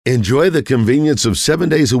Enjoy the convenience of 7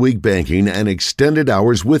 days a week banking and extended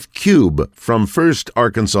hours with Cube from First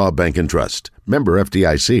Arkansas Bank and Trust. Member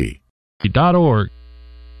FDIC. .org.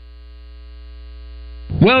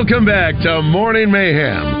 Welcome back to Morning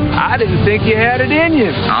Mayhem. I didn't think you had it in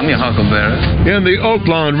you. I'm your huckleberry. In the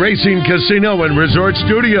Oaklawn Racing Casino and Resort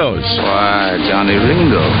Studios. Why, Johnny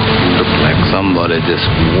Ringo, you look like somebody just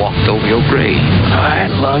walked over your grave. All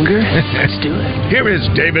right, Lunger, let's do it. Here is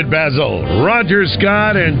David Basil, Roger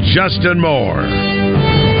Scott, and Justin Moore.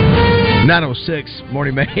 906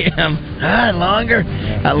 Morning Mayhem. Hi, Longer.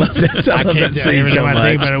 I love that song. I can't tell you every time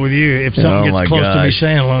I think about it with you. If something gets close to me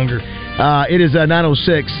saying Longer. It is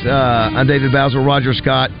 906. I'm David Basil, Roger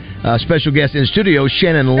Scott. Special guest in studio,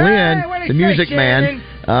 Shannon Lynn, the music man.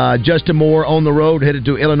 Justin Moore on the road, headed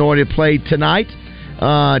to Illinois to play tonight.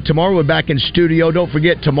 Tomorrow we're back in studio. Don't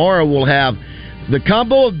forget, tomorrow we'll have the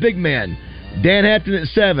combo of big men. Dan Hampton at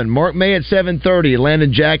 7, Mark May at 7:30,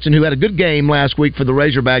 Landon Jackson, who had a good game last week for the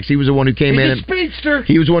Razorbacks. He was the one who came in. Speedster.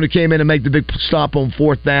 He was the one who came in and made the big stop on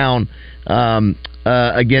 4th down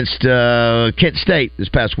against Kent State this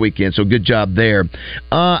past weekend. So good job there.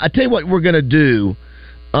 I tell you what we're going to do.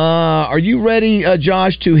 Are you ready,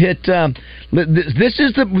 Josh, to hit? This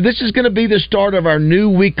is going to be the start of our new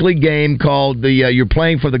weekly game called the. You're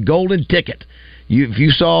playing for the Golden Ticket. If you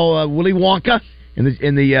saw Willy Wonka. In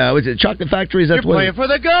the was it Chocolate Factory? Is that You're playing for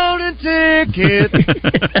the Golden Ticket.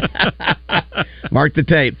 Mark the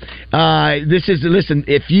tape. Listen.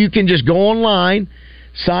 If you can just go online,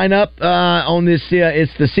 sign up on this.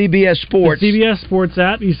 It's the CBS Sports. The CBS Sports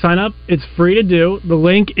app. You sign up. It's free to do. The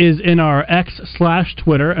link is in our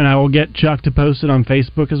X/Twitter, and I will get Chuck to post it on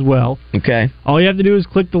Facebook as well. Okay. All you have to do is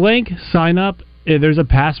click the link, sign up. There's a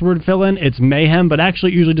password fill in. It's Mayhem, but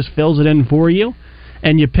actually it usually just fills it in for you.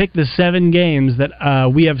 And you pick the 7 games that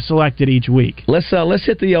we have selected each week. Let's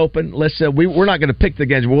hit the open. We're not going to pick the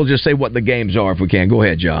games. We'll just say what the games are if we can. Go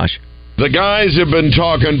ahead, Josh. The guys have been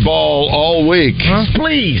talking ball all week.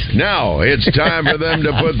 Please. Now it's time for them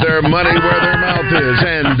to put their money where their mouth is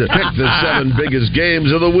and pick the 7 biggest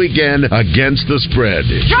games of the weekend against the spread.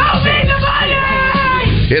 Show me the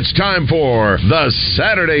money! It's time for the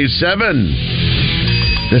Saturday 7.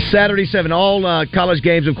 The Saturday 7, all college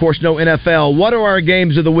games, of course, no NFL. What are our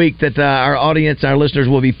games of the week that our audience, our listeners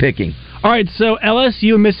will be picking? All right, so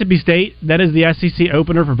LSU and Mississippi State, that is the SEC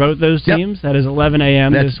opener for both those teams. Yep. That is 11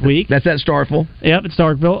 a.m. this week. That's at Starkville. Yep, at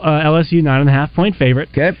Starkville. LSU, 9.5-point favorite.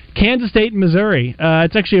 Okay. Kansas State and Missouri.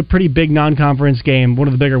 It's actually a pretty big non-conference game, one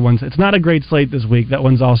of the bigger ones. It's not a great slate this week. That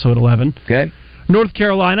one's also at 11. Okay. North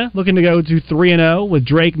Carolina looking to go to 3-0 with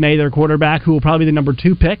Drake May, their quarterback, who will probably be the number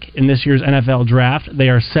 2 pick in this year's NFL draft. They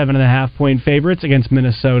are 7.5-point favorites against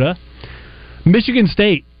Minnesota. Michigan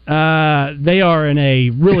State, they are in a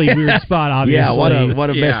really weird spot, obviously. Yeah, what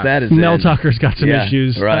a mess that is. Mel Tucker's got some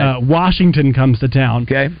issues. Right. Washington comes to town.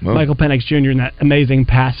 Okay. Well. Michael Penix Jr. in that amazing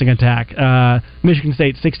passing attack. Michigan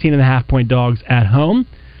State, 16.5-point dogs at home.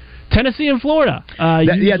 Tennessee and Florida.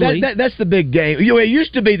 That's the big game. It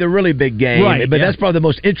used to be the really big game, right, but that's probably the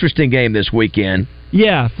most interesting game this weekend.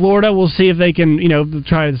 Yeah, Florida. We'll see if they can,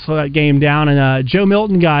 try to slow that game down. And Joe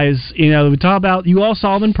Milton, guys, we talk about. You all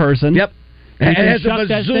saw him in person. Yep. And has chuck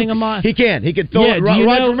that thing a mile. He can throw it.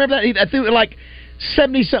 Roger, remember that? I think like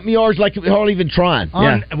 70-something yards, like hardly even trying.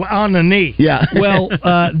 On the knee. Yeah. Well,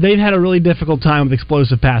 they've had a really difficult time with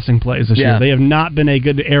explosive passing plays this year. They have not been a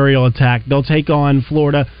good aerial attack. They'll take on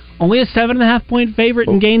Florida. Only a 7.5-point favorite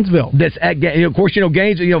in Gainesville. That's of course,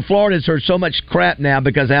 Gainesville. Florida's heard so much crap now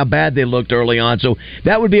because of how bad they looked early on. So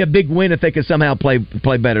that would be a big win if they could somehow play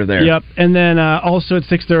better there. Yep. And then also at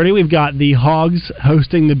 6:30, we've got the Hogs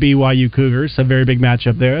hosting the BYU Cougars. A very big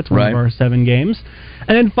matchup there. It's one of our 7 games.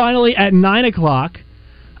 And then finally at 9 o'clock,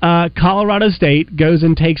 Colorado State goes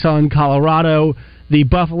and takes on Colorado. The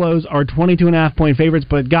Buffaloes are 22.5-point favorites,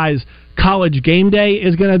 but guys, College Game Day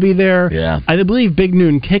is going to be there. Yeah. I believe Big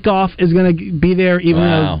Noon Kickoff is going to be there, even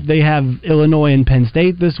though they have Illinois and Penn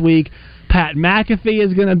State this week. Pat McAfee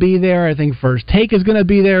is going to be there. I think First Take is going to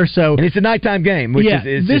be there. So, and it's a nighttime game.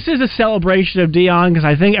 This is a celebration of Deion because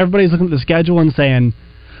I think everybody's looking at the schedule and saying,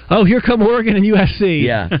 oh, here come Oregon and USC.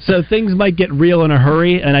 Yeah. So things might get real in a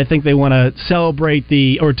hurry, and I think they want to celebrate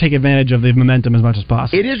or take advantage of the momentum as much as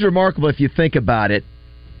possible. It is remarkable if you think about it.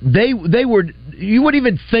 They were. You wouldn't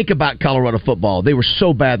even think about Colorado football. They were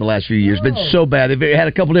so bad the last few years. Been so bad. They've had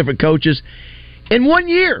a couple different coaches. In 1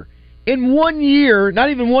 year, not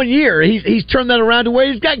even 1 year, he's turned that around to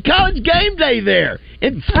where he's got College Game Day there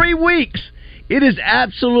in 3 weeks. It is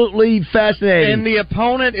absolutely fascinating. And the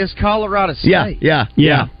opponent is Colorado State. Yeah,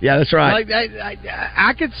 that's right.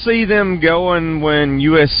 I could see them going when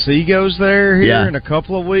USC goes there in a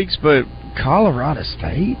couple of weeks, but Colorado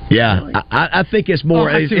State? Yeah, really? I think it's more.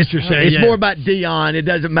 It's more about Deion. It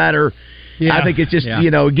doesn't matter. Yeah. I think it's just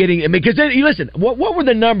getting. I mean, because listen, what were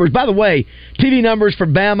the numbers? By the way, TV numbers for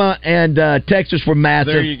Bama and Texas were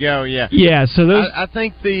massive. There you go. Yeah. Yeah. So those, I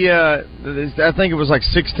think I think it was like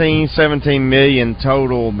 16, 17 million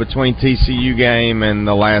total between TCU game and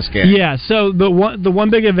the last game. Yeah. So the one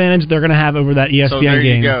big advantage they're going to have over that ESPN so there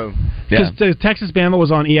game. You go. Because Texas Bama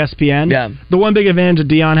was on ESPN. Yeah. The one big advantage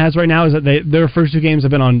that Deion has right now is that their first 2 games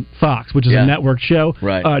have been on Fox, which is a network show,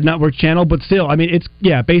 network channel. But still, I mean, it's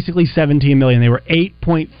basically 17 million. They were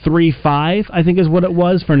 8.35, I think, is what it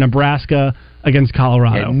was for Nebraska against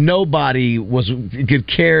Colorado. And nobody could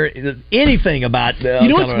care anything about. You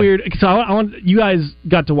know what's weird? So I want you guys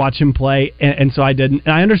got to watch him play, and so I didn't.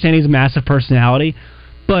 And I understand he's a massive personality,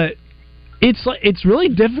 but it's really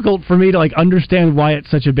difficult for me to understand why it's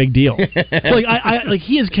such a big deal. He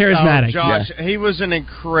is charismatic. Oh, Josh, he was an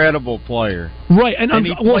incredible player. Right, and I'm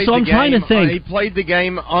trying to think. He played the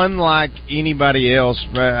game unlike anybody else.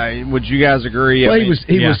 Would you guys agree? Well, he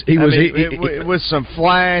was with some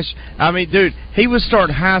flash. I mean, dude, he was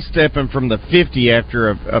starting high stepping from the 50 after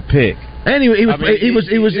a pick. And he was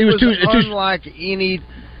too unlike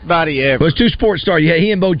anybody ever. It was 2 sports stars. Yeah, he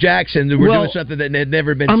and Bo Jackson were doing something that had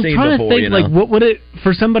never been seen before. I'm trying to think, what would it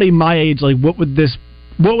for somebody my age? What would this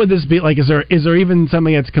be like? Is there even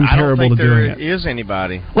something that's comparable to doing it? Is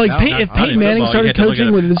anybody if Peyton Manning started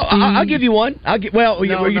coaching with this team? I'll give you one. You're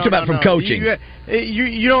talking about from coaching.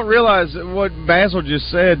 You don't realize what Basil just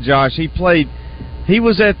said, Josh. He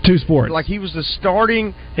was at 2 sports. He was the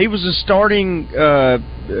starting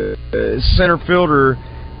center fielder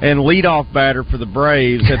and leadoff batter for the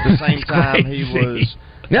Braves at the same time he was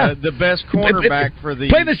the best cornerback for the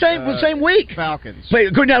play the same week Falcons. Now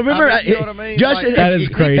remember, you know what I mean? Justin, that is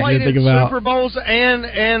crazy to think about. Super Bowls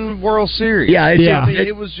and World Series. Yeah,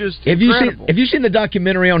 it was just incredible. If you've seen the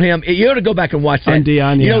documentary on him, you ought to go back and watch that. On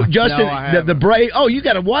Deion, Justin, the Braves. Oh, you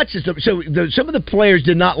got to watch this. So some of the players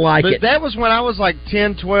did not like it. But that was when I was like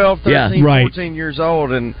 10, 12, 13, 14 years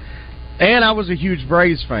old, and I was a huge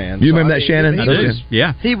Braves fan. You remember that, Shannon?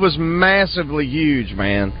 He was massively huge,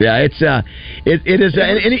 man. Yeah, it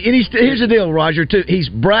is. Here's the deal, Roger. Too, he's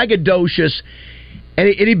braggadocious. And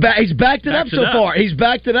he's backed it up so far. He's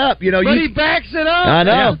backed it up. But he backs it up.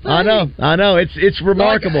 I know. It's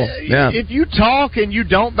remarkable. If you talk and you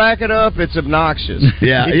don't back it up, it's obnoxious. If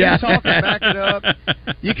you talk and back it up,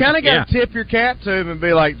 you kind of got to tip your cap to him and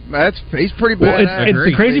be like, he's pretty bad. Well,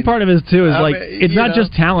 the crazy part of it too is it's not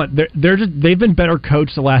just talent. They've been better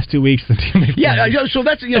coached the last 2 weeks than team. So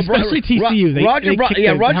that's especially TCU. Roger brought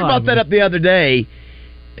that up the other day.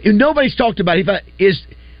 Nobody's talked about it.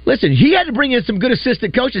 Listen, he had to bring in some good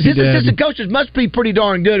assistant coaches. His assistant coaches must be pretty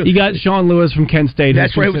darn good. He got Sean Lewis from Kent State.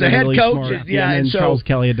 That's where he was a head coach. Smart. And Charles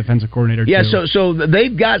Kelly, a defensive coordinator. Yeah, so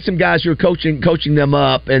they've got some guys who are coaching them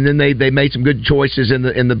up, and then they made some good choices in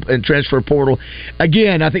the transfer portal.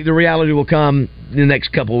 Again, I think the reality will come in the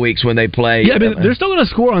next couple of weeks when they play. Yeah, they're still going to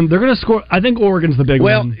score on. They're going to score. I think Oregon's the big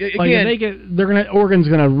one. Again, Oregon's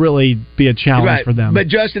going to really be a challenge for them. But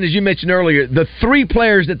Justin, as you mentioned earlier, the 3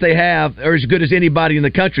 players that they have are as good as anybody in the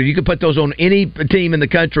country. You could put those on any team in the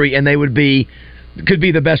country, and they could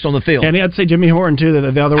be the best on the field. And I'd say Jimmy Horn too,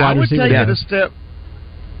 the other wide receiver.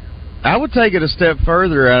 I would take it a step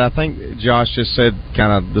further, and I think Josh just said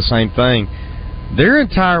kind of the same thing. Their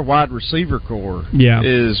entire wide receiver core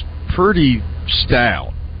is pretty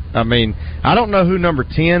stout. I mean, I don't know who number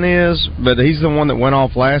 10 is, but he's the one that went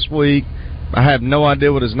off last week. I have no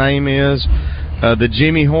idea what his name is. The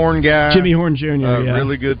Jimmy Horn guy. Jimmy Horn Jr.,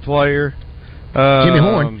 really good player. Jimmy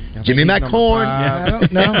Horn. Jimmy McHorn. I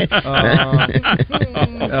don't know.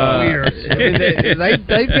 Weird.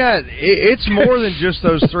 They've got. It's more than just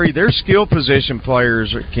those 3. Their skill position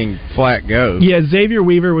players can flat go. Yeah, Xavier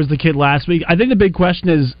Weaver was the kid last week. I think the big question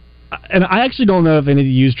is, and I actually don't know if they need to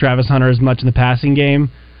use Travis Hunter as much in the passing game,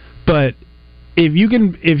 but if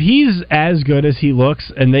he's as good as he looks,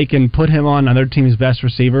 and they can put him on another team's best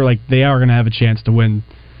receiver, they are going to have a chance to win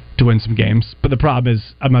some games. But the problem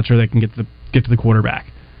is, I'm not sure they can get to the quarterback,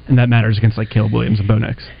 and that matters against Caleb Williams and Bo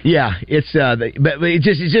Nix. Yeah, but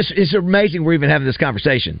it's amazing we're even having this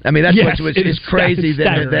conversation. I mean, that's it's crazy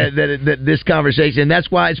that this conversation, and that's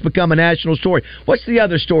why it's become a national story. What's the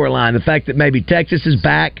other storyline? The fact that maybe Texas is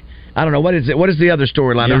back. I don't know. What is it? What is the other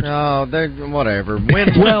storyline? No, they're whatever. They're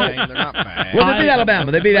not bad. Well,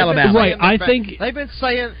 they beat Alabama. Right. I think they've been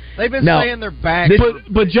saying they're back.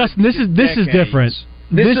 But Justin, this is different.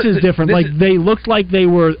 This is different. They looked like they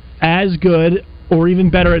were as good or even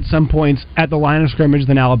better at some points at the line of scrimmage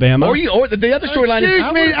than Alabama. Or the other storyline is...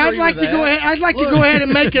 Excuse me, I'd like to go ahead. I'd like to go ahead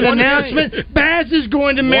and make an announcement. Baz is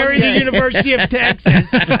going to marry the University of Texas.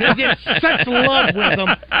 He's in such love with them.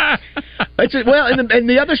 And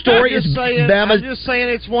the other story is Bama's... I'm just saying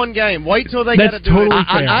it's one game. Wait till they got to do totally it.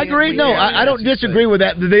 I agree. No, I don't disagree with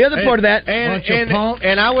that. The other part of that...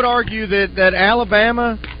 And I would argue that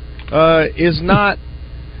Alabama is not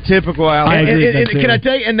typical Alabama. Can I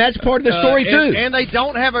tell you? And that's part of the story too. And they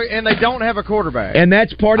don't have a quarterback. And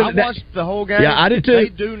that's part of. I watched the whole game. Yeah, I did too. They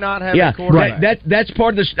do not have a quarterback. Right. That's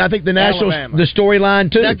part of the. I think the national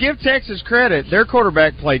storyline too. Now give Texas credit. Their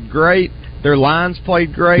quarterback played great. Their lines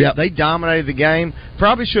played great. Yep. They dominated the game.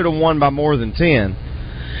 Probably should have won by more than 10.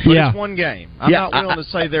 But it's one game. I'm not willing to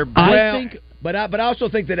say they're. But I also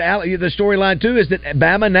think that the storyline too is that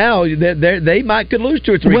Bama now they could lose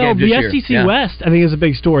 2 or 3 games this year. Well, the SEC West I think is a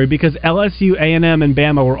big story because LSU, A&M, and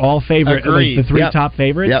Bama were all favorite, like the 3 top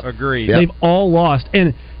favorites. Yep. Agreed. They've all lost,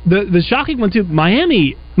 and the shocking one too.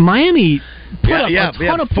 Miami put up a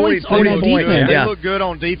ton of points on that defense. They look good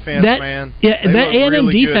on defense, man. Yeah, that A&M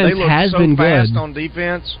really defense has been good. They look so fast on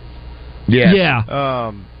defense. Yes.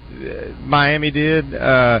 Yeah. Miami did.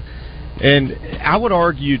 And I would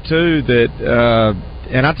argue, too, that,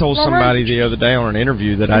 and I told somebody the other day on an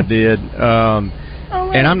interview that I did,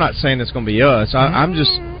 and I'm not saying it's going to be us. I'm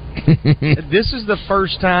just, this is the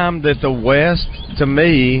first time that the West, to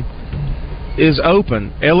me, is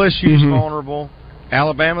open. LSU's vulnerable.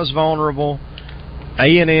 Alabama's vulnerable.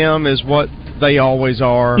 A&M is what they always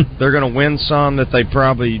are. They're going to win some that they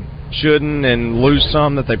probably shouldn't and lose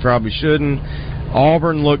some that they probably shouldn't.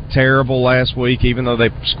 Auburn looked terrible last week, even though they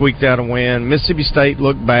squeaked out a win. Mississippi State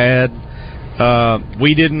looked bad.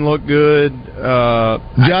 We didn't look good.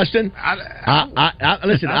 Justin,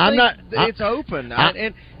 listen, I'm not. It's open,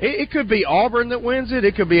 and it could be Auburn that wins it.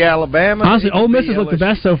 It could be Alabama. Honestly, Ole Miss has looked the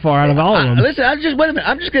best so far out of all of them. Listen, wait a minute.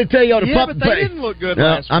 I'm just going to tell you all to but they didn't look good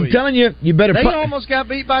last week. I'm telling you, you better. They almost got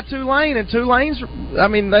beat by Tulane, and Tulane's. I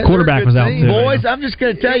mean, quarterback was out too. Boys, I'm just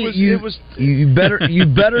going to tell you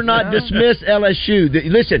better not dismiss LSU.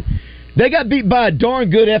 Listen. They got beat by a darn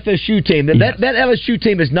good FSU team. That LSU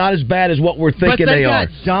team is not as bad as what we're thinking they are.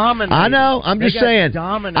 Got dominated. I know. I'm just saying.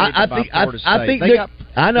 I think they got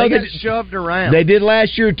shoved around. They did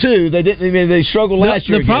last year too. They didn't. I mean, they struggled last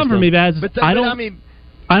year. The problem for me, Baz, I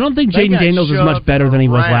don't think Jaden Daniels is much better than he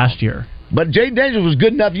was last year. But Jaden Daniels was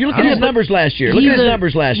good enough. You look at his numbers last year. Look at his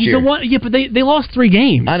numbers last year. But they lost 3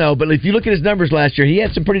 games. I know, but if you look at his numbers last year, he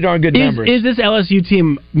had some pretty darn good numbers. Is this LSU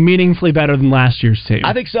team meaningfully better than last year's team?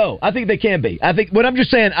 I think so. I think they can be. I think. But I'm just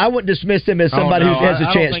saying, I wouldn't dismiss them as somebody who has a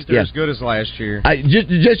chance. I don't think they're as good as last year. I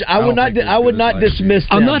would not dismiss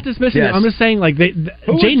them. I'm not dismissing them. I'm just saying, like,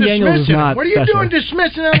 Jaden Daniels is not. What are you doing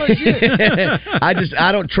dismissing LSU?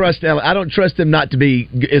 I don't trust them not to be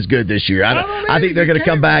as good this year. I think they're going to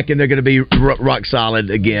come back and they're going to be rock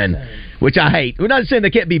solid again, which I hate. We're not saying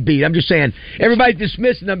they can't be beat. I'm just saying everybody's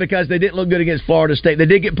dismissing them because they didn't look good against Florida State. They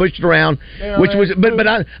did get pushed around, but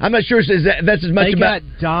I'm not sure that's as much they about. They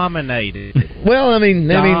got dominated. Well, I mean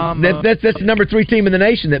that's the number 3 team in the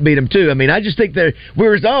nation that beat them too. I mean, I just think they're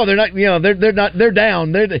not. They're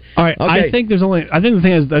down. All right. Okay. I think there's only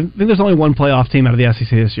one playoff team out of the SEC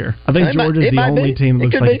this year. I think Georgia's the only team that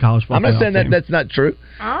looks like a college football. I'm not saying that's not true.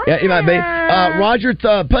 Yeah, it might be. Roger,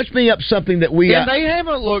 punch me up something that we. And they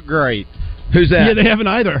haven't looked great. Who's that? Yeah, they haven't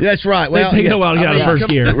either. That's right. Well, they take a while to get out of first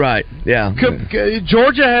gear. Right. Yeah.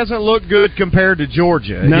 Georgia hasn't looked good compared to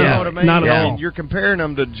Georgia. No, you know what I mean? Not at all. You're comparing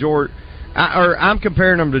them to Georgia. I'm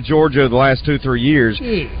comparing them to Georgia the last 2-3 years.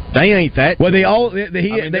 They ain't that. Well, they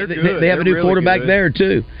have a new quarterback there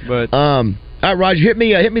too. But all right, Roger, hit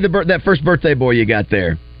me that first birthday boy you got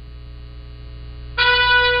there.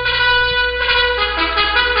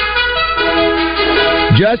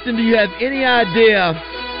 Justin, do you have any idea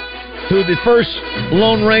who the first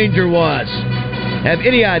Lone Ranger was? Have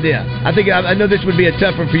any idea? I know this would be a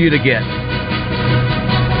tough one for you to get.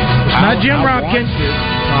 Not Jim Hopkins.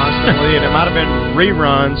 Constantly, and it might have been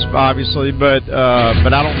reruns, obviously, but I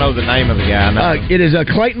don't know the name of the guy. No. It is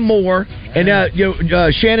Clayton Moore, and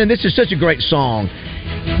Shannon. This is such a great song.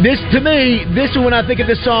 This is when I think of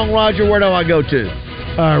this song, Roger. Where do I go to?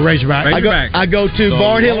 Razorback. I go to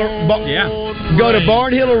Barnhill. Go to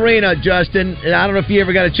Barnhill Arena, Justin. And I don't know if you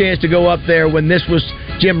ever got a chance to go up there when this was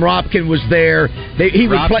Jim Ropkin was there. He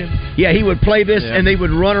would play. Yeah, he would play this, and they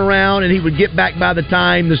would run around, and he would get back by the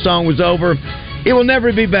time the song was over. It will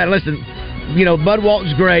never be better. Listen, Bud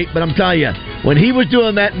Walton's great, but I'm telling you, when he was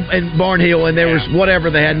doing that in Barnhill, and there was whatever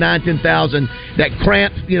they had 9,000-10,000, that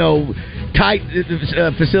cramped, tight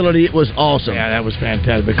facility. It was awesome. Yeah, that was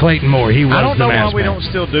fantastic. But Clayton Moore, he was. I don't know why we man. don't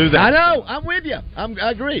still do that. I know. I'm with you. I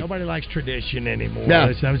agree. Nobody likes tradition anymore.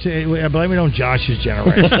 No. I blame it on Josh's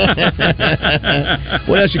generation.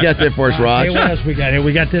 What else you got there for us, Raj? Hey, what else we got here?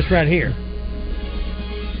 We got this right here.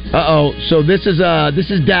 So this is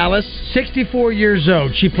Dallas. 64 years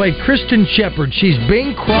old. She played Kristen Shepard. She's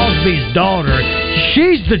Bing Crosby's daughter.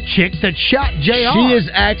 She's the chick that shot JR. She is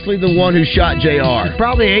actually the one who shot JR. She's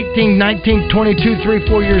probably 18, 19, 22, 3,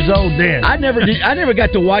 4 years old then. I never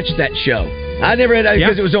got to watch that show. I never had,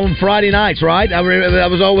 because it was on Friday nights, right? I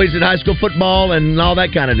was always at high school football and all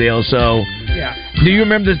that kind of deal. So, yeah. Do you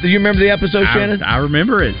remember the episode, Shannon? I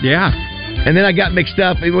remember it. Yeah. And then I got mixed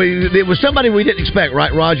up. It was somebody we didn't expect,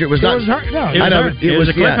 right, Roger? It was her. No, it was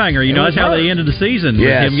a cliffhanger. You know, that's how they ended the season with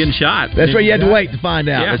him getting shot. That's right. You had to wait to find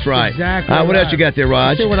out. Yeah, that's right. Exactly. What else you got there,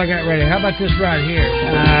 Raj? Let's see what I got ready. How about this right here?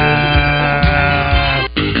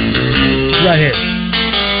 Right here.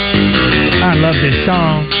 I love this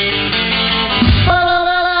song.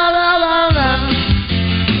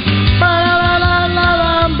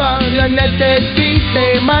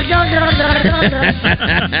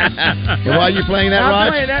 And why are you playing that, Raj?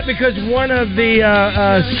 I'm playing that because one of the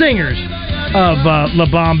singers of La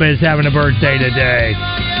Bamba is having a birthday today,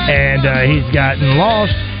 and he's gotten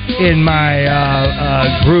lost in my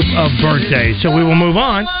group of birthdays. So we will move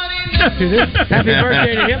on to this. Happy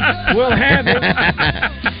birthday to him. We'll have him.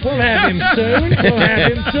 We'll have him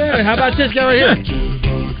soon. How about this guy right here?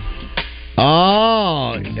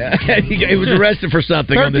 Oh, he was arrested for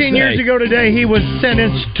something. 13 years ago today, he was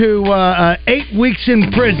sentenced to 8 weeks in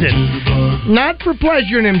prison. Not for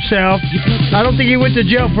pleasuring himself. I don't think he went to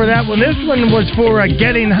jail for that one. This one was for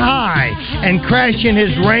getting high and crashing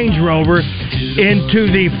his Range Rover into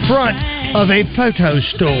the front of a photo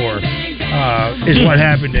store. Is what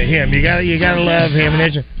happened to him. You gotta love him.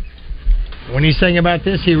 And when he sang about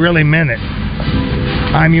this, he really meant it.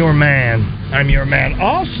 I'm your man. I'm your man.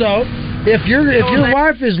 Also, if your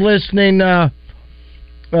wife is listening,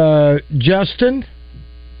 Justin,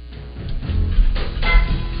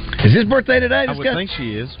 is his birthday today? I would think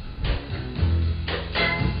she is.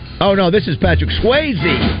 Oh no, this is Patrick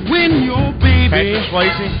Swayze. When your baby. Patrick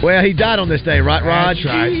Swayze. Well, he died on this day, right, Raj? That's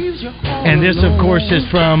right. And this, of course, is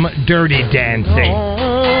from Dirty Dancing.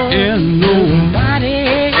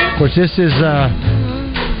 Of course, this is.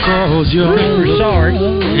 We're sorry.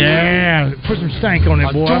 Yeah, put some stank on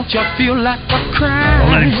it, boy. Don't you feel like a cry? I'll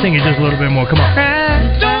let him sing it just a little bit more. Come on.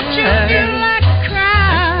 Don't you feel like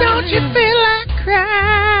cry? Don't you feel like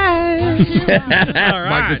cry? All right.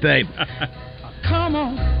 Mark the tape. Come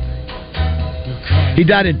on. He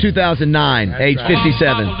died in 2009, age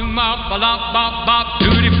 57.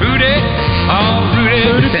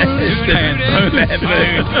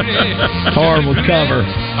 Horrible cover.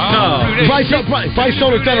 Probably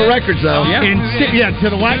sold a ton of records, though. Yeah, to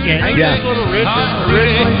the white gang. Yeah.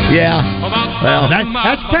 Yeah. Well,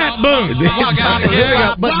 that's Pat Boone.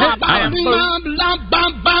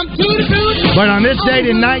 But on this date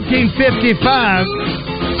in 1955,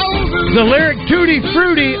 the lyric Tutti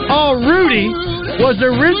Frutti, all Rudy was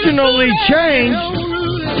originally changed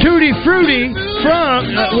Tutti Frutti from,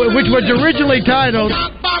 which was originally titled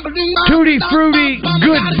Tutti Frutti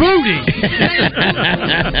Good Booty.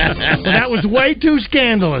 That was way too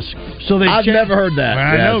scandalous. So I've never heard that.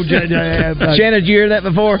 I know. Shannon, did you hear that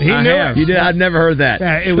before? He knew it. You did? I've never heard that.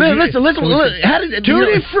 Listen. How did it?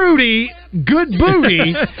 Tutti Frutti Good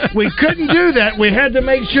Booty. We couldn't do that. We had to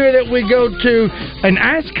make sure that we go to an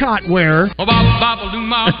ascot wearer.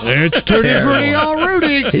 It's Tutti Frutti all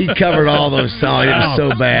Rudy. He covered all those songs. It was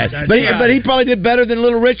so bad. But he probably did better than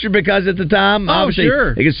Little Richard because at the time, obviously,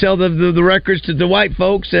 he could sell the records to the white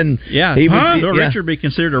folks. And Little Richard would be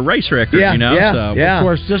considered a race record, you know? Of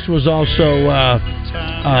course, this was also...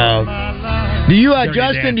 do you,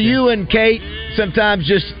 Justin, do you and Kate sometimes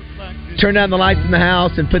just turn down the lights in the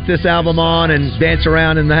house and put this album on and dance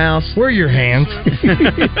around in the house? Where are your hands?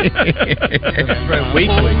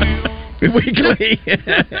 Weekly.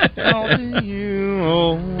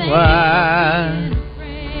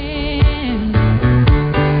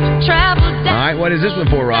 All right, what is this one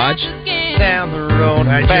for, Raj? Down the road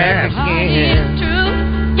and back again.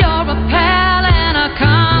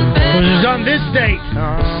 It was on this date,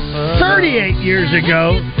 38 years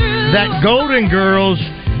ago, that Golden Girls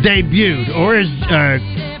debuted, or as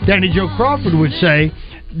Danny Joe Crawford would say,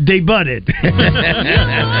 debudded.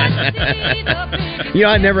 You know,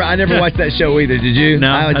 I never watched that show either. Did you?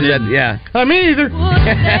 No, I didn't. Yeah. Me either.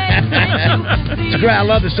 It's great. I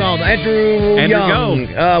love the song. Andrew Young.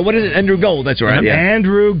 Gold. What is it? Andrew Gold. That's right. Yeah.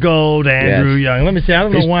 Andrew Gold. Andrew Young. Let me see. I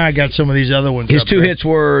don't know why I got some of these other ones. His two hits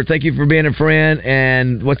were "Thank You for Being a Friend"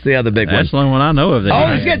 and what's the other big one? That's the only one I know of.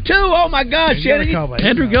 Oh, he's got two. Oh my gosh,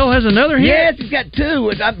 Andrew Gold has another hit. Yes, he's got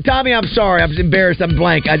two. Tommy, I'm sorry. I'm embarrassed. I'm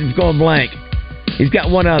blank. I'm going blank. He's got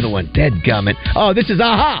one other one. Deadgummit. Oh, this is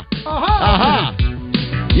Aha. Aha.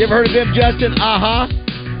 You ever heard of them, Justin? Aha.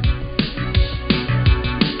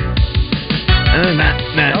 Well,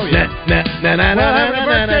 happy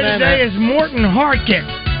birthday today is Morton Harkett.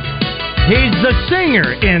 He's the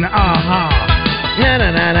singer in Aha.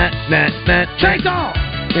 Take off.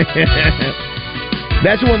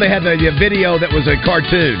 That's when they had the video that was a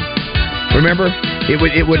cartoon. Remember? It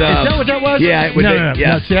would. Is that what that was? Yeah, it would. No.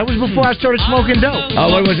 See, that was before I started smoking dope. Oh,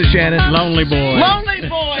 what was it, Shannon? Lonely Boy. Lonely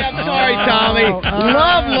Boy. I'm sorry, Tommy.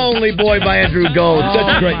 Love Lonely Boy by Andrew Gold.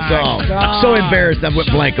 Such a great song. So embarrassed I went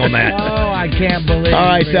blank on that. Oh, I can't believe.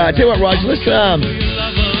 All right, tell you what, Roger. Let's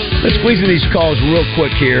squeeze in these calls real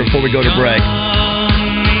quick here before we go to break.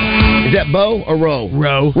 Is that Bo or Ro?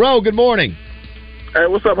 Ro. Good morning. Hey,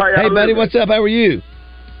 what's up? How y'all? Hey, buddy. What's up? How are you?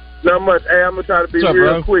 Not much. Hey, I'm gonna try to be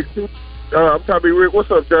real quick. I'm trying to be real. What's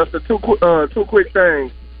up, Justin? Two quick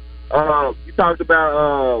things. You talked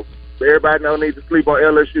about everybody don't need to sleep on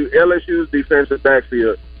LSU. LSU's defensive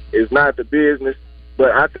backfield is not the business,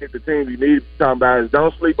 but I think the team you need to be talking about is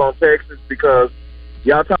don't sleep on Texas, because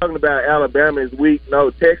y'all talking about Alabama is weak. No,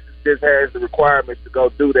 Texas just has the requirements to go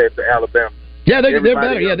do that to Alabama. Yeah, they're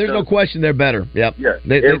better. Yeah, there's no question they're better. Yep. Yeah,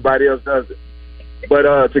 everybody else does it. But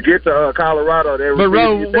to get to Colorado, but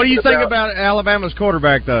Ro, what do you think about Alabama's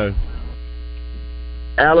quarterback, though?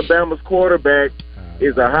 Alabama's quarterback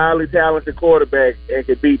is a highly talented quarterback and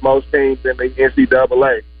can beat most teams in the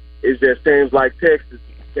NCAA. It's just teams like Texas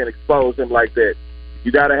can expose him like that.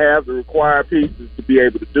 You got to have the required pieces to be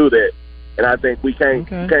able to do that. And I think we can't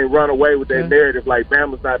run away with that narrative like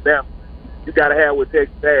Bama's not Bama. You got to have what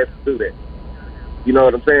Texas has to do that. You know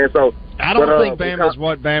what I'm saying? So I don't think Bama's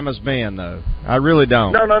what Bama's been, though. I really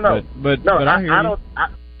don't. No. But I hear you.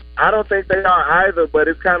 I don't think they are either. But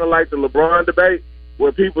it's kind of like the LeBron debate,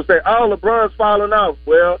 where people say, "Oh, LeBron's falling off."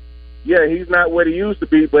 Well, yeah, he's not what he used to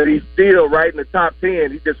be, but he's still right in the top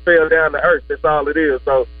 10. He just fell down to earth. That's all it is.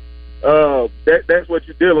 So that's what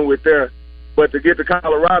you're dealing with there. But to get to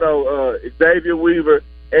Colorado, Xavier Weaver,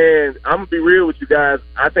 and I'm gonna be real with you guys.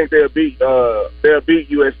 I think they'll beat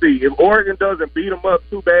USC. If Oregon doesn't beat them up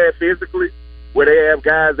too bad physically, where they have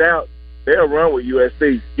guys out, they'll run with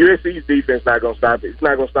USC. USC's defense not gonna stop it. It's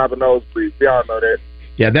not gonna stop a nosebleed. We all know that.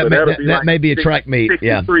 Yeah, that may be a track meet.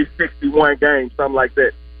 63-61 game, something like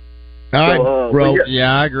that. All right, Ro.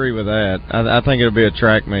 Yeah, I agree with that. I think it'll be a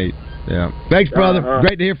track meet. Yeah. Thanks, brother.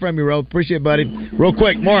 Great to hear from you, Ro. Appreciate it, buddy. Real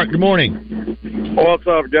quick, Mark, good morning. What's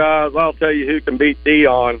up, guys? I'll tell you who can beat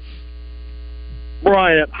Dion.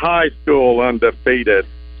 Bryant High School undefeated.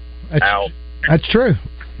 That's true.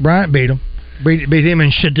 Bryant beat him. Beat him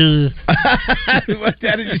in Shadoo.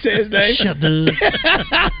 How did you say his name? Shadoo.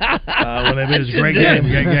 Well, it was a great game.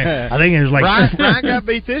 I think it was like Brian got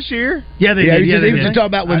beat this year. Yeah, they did. He was talking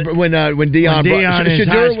about when Dion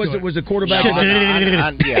Shadur was a quarterback. Yeah,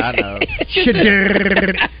 I know.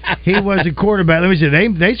 Shadur. He was a quarterback. Let me see.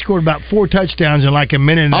 They scored about 4 touchdowns in like a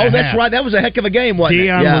minute and a half. Oh, that's right. That was a heck of a game, wasn't it?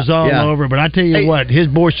 Dion was all over. But I tell you what, his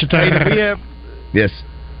boy Shadur. Yes.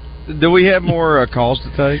 Do we have more calls to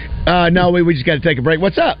take? No, we just got to take a break.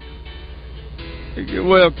 What's up?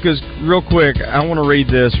 Well, because real quick, I want to read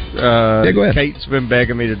this. Yeah, go ahead. Kate's been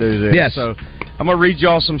begging me to do this. Yes. So I'm going to read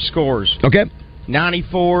y'all some scores. Okay.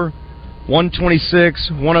 94,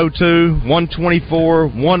 126, 102, 124,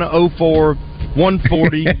 104,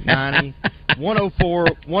 140, 90, 104,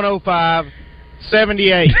 105,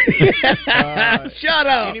 78. Shut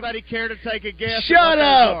up. Anybody care to take a guess? Shut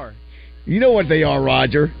up. You know what they are,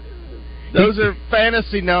 Roger. Those are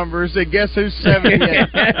fantasy numbers, and guess who's 78?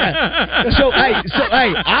 So,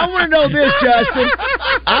 I want to know this, Justin.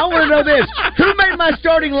 I want to know this. Who made my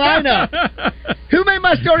starting lineup?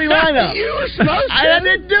 You were supposed to. I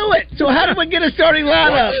didn't do it. So how did we get a starting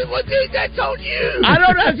lineup? That's on you. I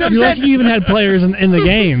don't know. You're lucky you even had players in the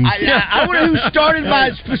game. I wonder who started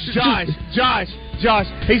my... Josh.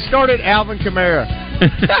 He started Alvin Kamara.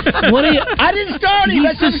 What are you? I didn't start him.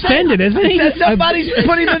 He's suspended, isn't he? Somebody's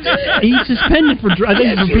put him in. He's suspended for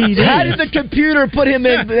PD. How did the computer put him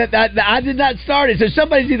in? I did not start it, so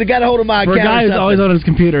somebody's either got a hold of my account. For a guy who's always on his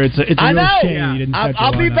computer, it's a real shame you didn't touch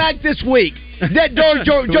I'll be back this week. That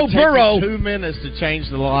Joe Burrow. 2 minutes to change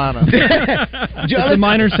the lineup. It's a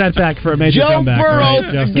minor setback for a major comeback. Joe Burrow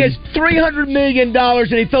right, gets $300 million and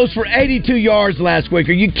he throws for 82 yards last week.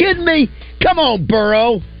 Are you kidding me? Come on,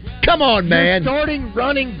 Burrow. Come on, man. Your starting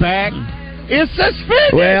running back is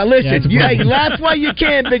suspended. Well, listen, hey, laugh while you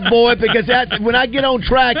can, big boy, because when I get on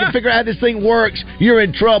track and figure out how this thing works, you're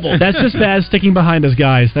in trouble. That's just bad sticking behind his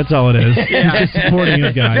guys. That's all it is. He's just supporting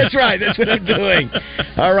his guys. That's right. That's what I'm doing.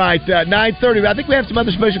 All right, 9:30. I think we have some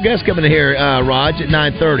other special guests coming in here, Raj, at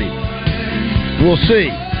 9:30. We'll see.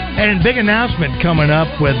 And big announcement coming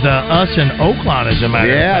up with us in Oakland, as a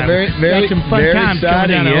matter of fact. Very, some fun very times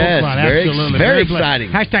exciting. Coming down to Oakland. Absolutely. Very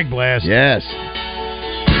exciting. Hashtag blessed. Yes.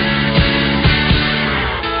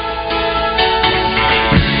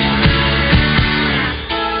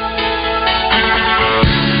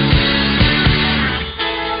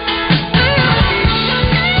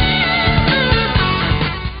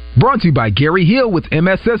 Brought to you by Gary Hill with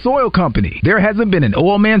MSS Oil Company. There hasn't been an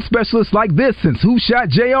oil man specialist like this since Who Shot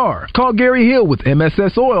JR. Call Gary Hill with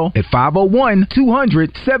MSS Oil at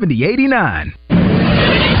 501-200-7089.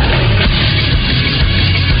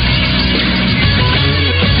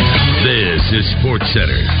 This is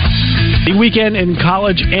SportsCenter. The weekend in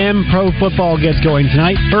college and pro football gets going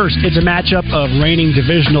tonight. First, it's a matchup of reigning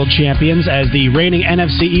divisional champions as the reigning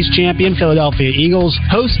NFC East champion Philadelphia Eagles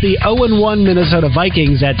host the 0-1 Minnesota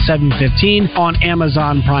Vikings at 7:15 on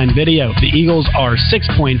Amazon Prime Video. The Eagles are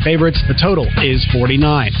 6-point favorites. The total is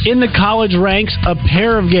 49. In the college ranks, a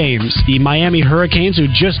pair of games. The Miami Hurricanes, who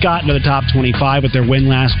just got into the top 25 with their win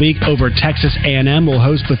last week over Texas A&M, will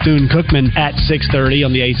host Bethune-Cookman at 6:30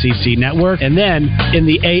 on the ACC network. And then in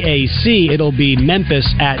the AAC, it'll be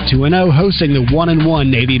Memphis at 2-0 hosting the 1-1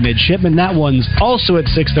 Navy Midshipmen. That one's also at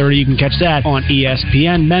 6:30. You can catch that on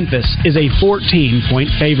ESPN. Memphis is a 14-point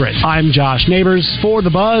favorite. I'm Josh Neighbors for the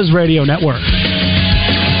Buzz Radio Network.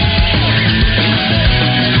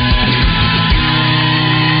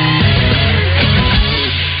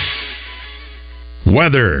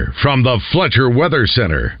 Weather from the Fletcher Weather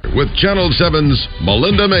Center with Channel 7's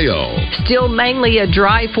Melinda Mayo. Still mainly a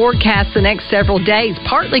dry forecast the next several days.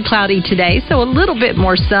 Partly cloudy today, so a little bit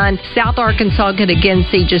more sun. South Arkansas could again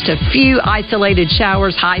see just a few isolated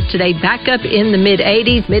showers. Highs today back up in the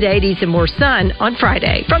mid-80s and more sun on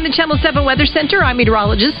Friday. From the Channel 7 Weather Center, I'm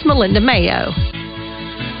meteorologist Melinda Mayo.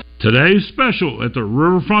 Today's special at the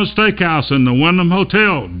Riverfront Steakhouse in the Wyndham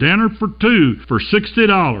Hotel. Dinner for two for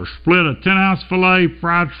 $60. Split a 10-ounce filet,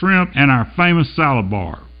 fried shrimp, and our famous salad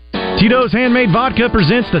bar. Tito's Handmade Vodka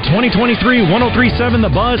presents the 2023 1037 The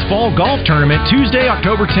Buzz Fall Golf Tournament Tuesday,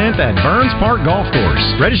 October 10th at Burns Park Golf Course.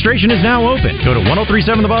 Registration is now open. Go to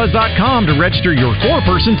 1037thebuzz.com to register your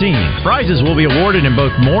 4-person team. Prizes will be awarded in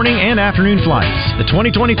both morning and afternoon flights. The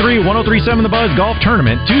 2023 1037 The Buzz Golf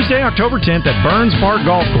Tournament Tuesday, October 10th at Burns Park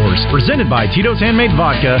Golf Course. Presented by Tito's Handmade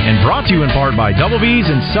Vodka and brought to you in part by Double B's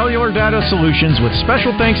and Cellular Data Solutions with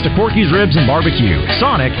special thanks to Corky's Ribs and Barbecue,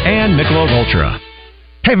 Sonic, and Michelob Ultra.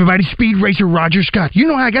 Hey everybody, Speed Racer Roger Scott. You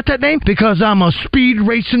know how I got that name? Because I'm a speed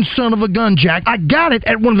racing son of a gun, Jack. I got it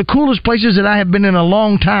at one of the coolest places that I have been in a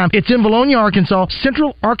long time. It's in Valonia, Arkansas,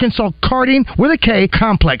 Central Arkansas Karting with a K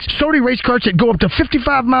Complex. Sody race karts that go up to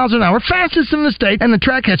 55 miles an hour, fastest in the state, and the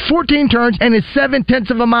track has 14 turns and is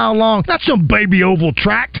 0.7 of a mile long. Not some baby oval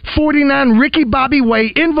track. 49 Ricky Bobby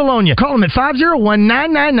Way in Valonia. Call them at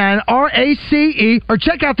 501-999-RACE or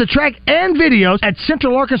check out the track and videos at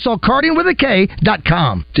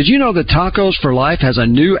CentralArkansasKartingWithAK.com. Did you know that Tacos for Life has a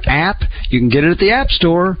new app? You can get it at the App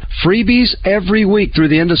Store. Freebies every week through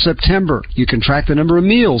the end of September. You can track the number of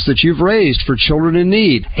meals that you've raised for children in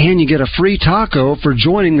need. And you get a free taco for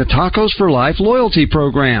joining the Tacos for Life loyalty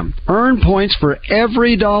program. Earn points for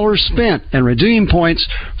every dollar spent and redeem points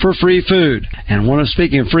for free food. And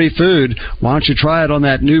speaking of free food, why don't you try it on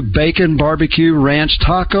that new bacon barbecue ranch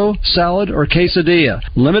taco, salad, or quesadilla?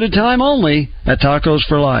 Limited time only at Tacos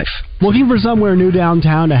for Life. Looking for somewhere new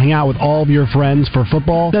downtown to hang out with all of your friends for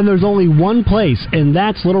football? Then there's only one place, and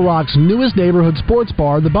that's Little Rock's newest neighborhood sports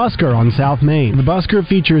bar, The Busker on South Main. The Busker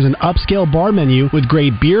features an upscale bar menu with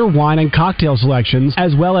great beer, wine, and cocktail selections,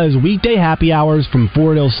 as well as weekday happy hours from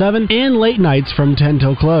 4 till 7 and late nights from 10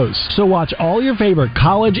 till close. So watch all your favorite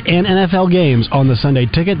college and NFL games on the Sunday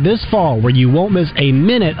Ticket this fall, where you won't miss a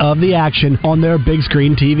minute of the action on their big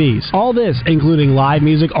screen TVs. All this, including live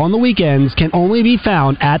music on the weekends, can only be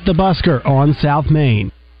found at The Busker on South Main.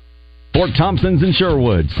 Fort Thompson's in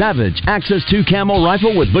Sherwood. Savage Access 2 Camo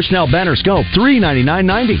Rifle with Bushnell Banner Scope,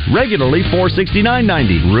 $399.90. Regularly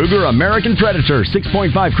 $469.90. Ruger American Predator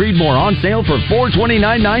 6.5 Creedmoor on sale for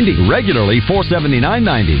 $429.90. Regularly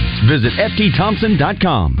 $479.90. Visit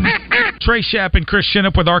FTThompson.com. Trey Shapp and Chris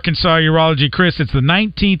Shinup with Arkansas Urology. Chris, it's the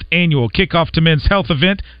 19th annual Kickoff to Men's Health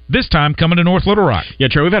event, this time coming to North Little Rock. Yeah,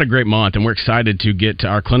 Trey, we've had a great month, and we're excited to get to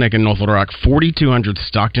our clinic in North Little Rock, 4200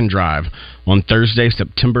 Stockton Drive, on Thursday,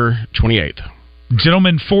 September 28th.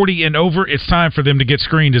 Gentlemen 40 and over, it's time for them to get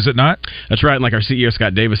screened, is it not? That's right. And like our CEO,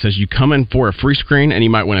 Scott Davis, says, you come in for a free screen, and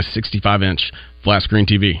you might win a 65-inch flat screen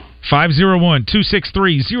TV.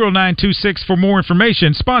 501-263-0926 for more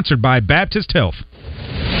information. Sponsored by Baptist Health.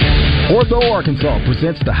 Ortho Arkansas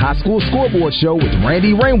presents the High School Scoreboard Show with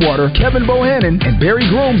Randy Rainwater, Kevin Bohannon, and Barry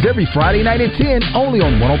Grooms every Friday night at 10, only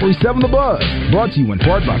on 103.7 The Buzz. Brought to you in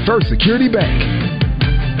part by First Security Bank.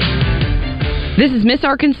 This is Miss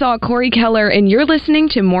Arkansas, Corey Keller, and you're listening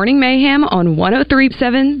to Morning Mayhem on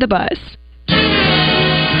 103.7 The Buzz.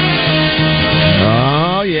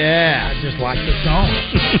 Oh, yeah. I just like the song.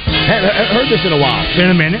 Haven't heard this in a while. Been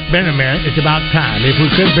a minute. It's about time. If we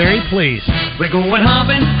could, Barry, please. We're going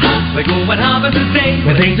hopping today.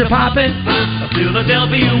 When things are popping,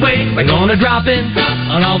 Philadelphia way. We're gonna drop in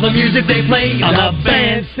on all the music they play on the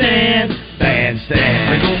bandstand.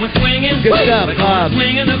 We're going swinging. Good stuff. We're going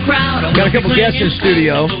swinging the crowd. Got a couple guests in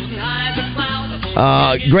studio.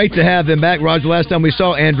 Great to have them back, Roger. Last time we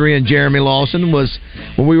saw Andrea and Jeremy Lawson was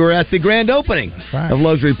when we were at the grand opening of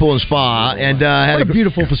Luxury Pool and Spa, and had a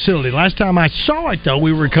beautiful facility. Last time I saw it, though,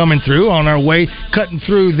 we were coming through on our way, cutting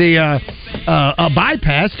through the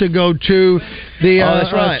bypass to go to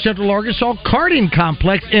the Central Arkansas Karting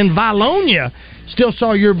Complex in Vilonia. Still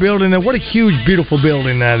saw your building there. What a huge, beautiful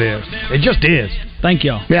building that is. It just is. Thank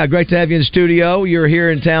y'all. Yeah, great to have you in the studio. You're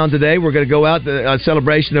here in town today. We're going to go out the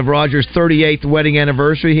celebration of Roger's 38th wedding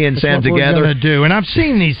anniversary. He and Sam together. We're going to do. And I've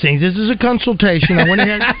seen these things. This is a consultation. I went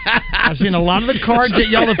ahead. I've seen a lot of the cards that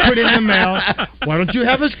y'all have put in the mail. Why don't you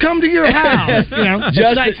have us come to your house? You know,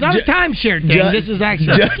 it's not a timeshare thing. This is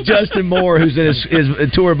actually Justin Moore, who's in his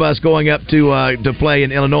tour bus going up to play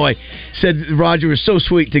in Illinois, said Roger was so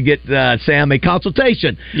sweet to get Sam a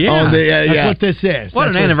consultation. Yeah, that's what this is. What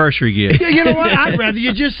an anniversary gift. You know what? I'd rather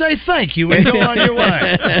you just say thank you and go on your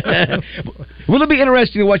way. Well, it'll be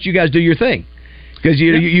interesting to watch you guys do your thing. Because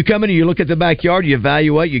you come in and you look at the backyard, you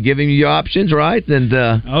evaluate, you give him your options, right? And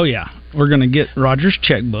oh, yeah. We're going to get Roger's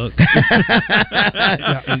checkbook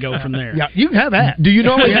and go from there. Yeah, you can have that. Do you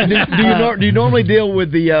normally do you normally deal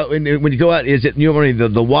with the when you go out? Is it normally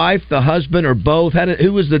the wife, the husband, or both?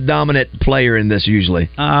 Who is the dominant player in this usually?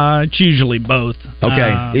 It's usually both.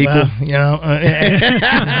 Okay, equal. Well,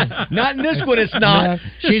 not in this one. It's not.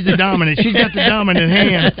 She's the dominant. She's got the dominant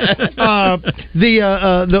hand.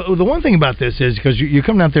 The one thing about this is because you're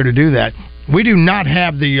coming out there to do that. We do not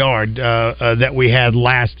have the yard that we had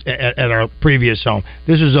last at our previous home.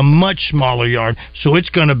 This is a much smaller yard, so it's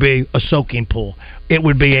going to be a soaking pool. It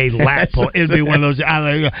would be a lap pool. It would be one of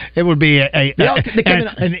those. It would be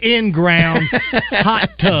an in-ground hot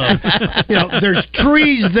tub. You know, there's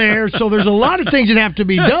trees there, so there's a lot of things that have to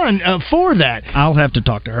be done for that. I'll have to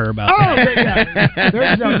talk to her about that.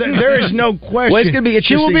 There is no question. Well, it's going to be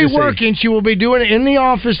interesting. She will be working. She will be doing it in the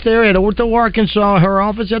office there at Ortho Arkansas. Her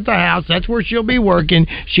office at the house. That's where she'll be working.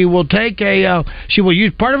 She will take she will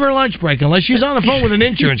use part of her lunch break unless she's on the phone with an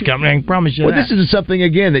insurance company. I can promise you. Well, this is something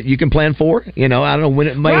again that you can plan for. You know, I don't know when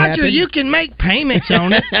it may happen. Roger, you can make payments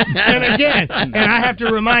on it. And again, I have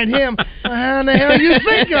to remind him, how the hell you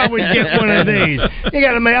think I would get one of these? You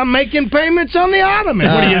got to make. I'm making payments on the ottoman.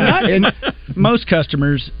 What are you nuts? Most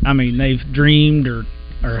customers, I mean, they've dreamed or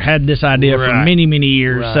had this idea for many, many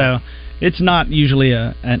years. Right. So it's not usually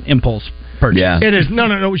an impulse purchase. Yeah. It is.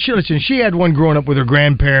 No. She had one growing up with her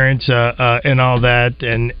grandparents and all that,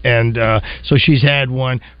 and so she's had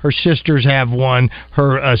one. Her sisters have one.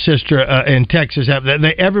 Her sister in Texas have that.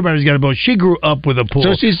 Everybody's got a boat. She grew up with a pool.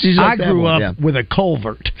 So she's like I grew up with a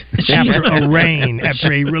culvert after a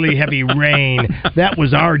really heavy rain. That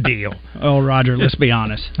was our deal. Oh, Roger, let's be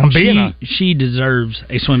honest. She deserves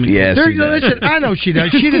a swimming pool. Yes, listen, I know she does.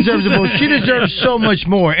 She deserves a pool. She deserves so much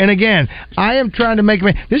more. And again, I am trying to make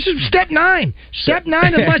this is step 9. Step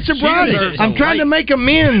 9 of my sobriety. I'm trying to make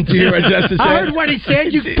amends. I heard what he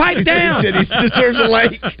said. You pipe down. He deserves a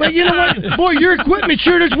lake. But you know what? Boy, your equipment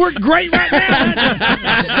sure does work great right now.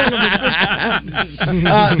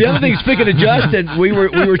 The other thing, speaking of Justin, we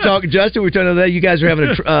were talking. Justin, we were talking the other day. You guys are having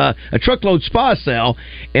a truckload spa sale,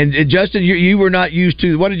 and Justin, you were not used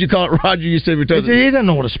to. What did you call it, Roger? You said we're talking. He doesn't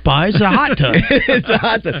know what a spa is. It's a hot tub. It's a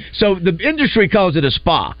hot tub. So the industry calls it a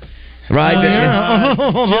spa.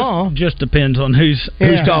 Right? Just depends on who's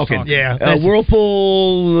talking. Yeah.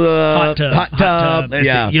 Whirlpool, hot tub.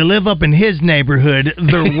 You live up in his neighborhood.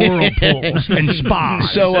 They're whirlpools and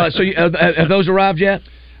spas. So have those arrived yet?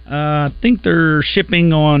 I think they're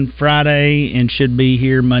shipping on Friday and should be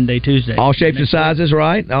here Monday, Tuesday. All shapes and sizes,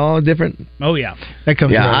 right? All different. Oh yeah, that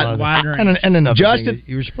comes wider. And another Justin, thing,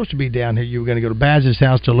 you were supposed to be down here. You were going to go to Baz's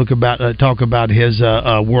house to talk about his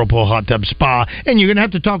Whirlpool hot tub spa, and you're going to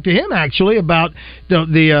have to talk to him actually about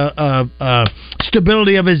the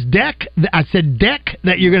stability of his deck. I said deck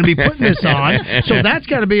that you're going to be putting this on, so that's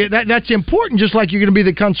got to be that's important. Just like you're going to be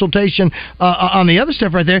the consultation on the other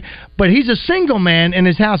stuff right there. But he's a single man, and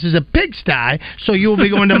his house is a pigsty, so you will be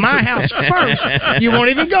going to my house first. You won't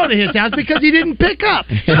even go to his house because he didn't pick up.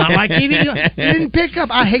 It's not like he didn't pick up.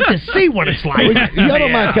 I hate to see what it's like. Y'all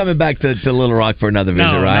don't mind coming back to Little Rock for another visit,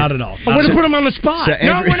 right? No, not at all. I would have put him on the spot. So,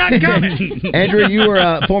 Andrew, no, we're not coming. Andrew, you were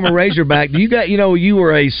a former Razorback. You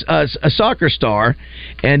were a soccer star,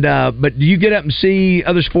 and but do you get up and see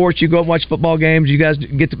other sports? You go up and watch football games? You guys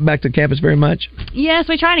get back to campus very much? Yes,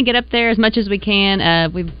 we try to get up there as much as we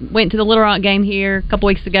can. We went to the Little Rock game here a couple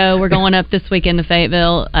weeks ago. We're going up this weekend to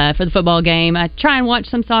Fayetteville for the football game. I try and watch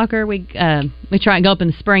some soccer. We try and go up in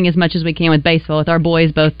the spring as much as we can with baseball. With our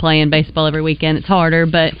boys both playing baseball every weekend, it's harder,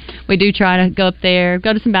 but we do try to go up there,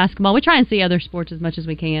 go to some basketball. We try and see other sports as much as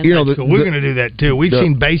we can. We're going to do that too. We've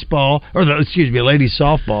seen baseball, ladies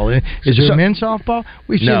softball. Is there men's softball?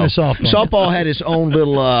 We've seen the softball. Softball had its own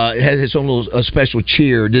little special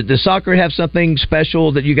cheer. Did the soccer have something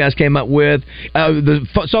special that you guys came up with? The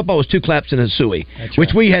softball was 2 claps and a suey,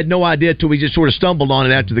 which we had no idea till we just sort of stumbled on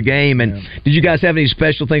it after the game. And did you guys have any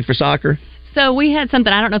special thing for soccer? So we had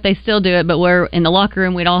something, I don't know if they still do it, but we're in the locker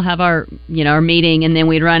room, we'd all have our meeting, and then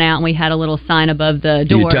we'd run out and we had a little sign above the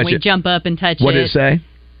door, and we'd jump up and touch it. What did it say?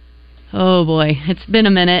 Oh boy, it's been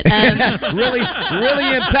a minute. Really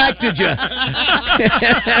impacted you.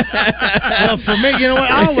 Well, for me, you know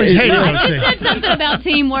what? I always hated those things. It said something about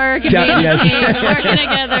teamwork and being a team and working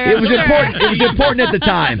together. It was important. It was important at the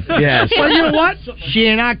time. Yes. Well, you know what? She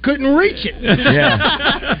and I couldn't reach it.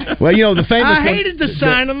 Yeah. Well, the famous. I hated the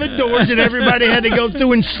sign on the doors that everybody had to go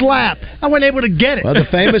through and slap. I wasn't able to get it. Well,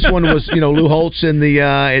 the famous one was Lou Holtz in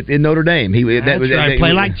Notre Dame. That's right.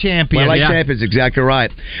 Play like champions. Play like champions. Exactly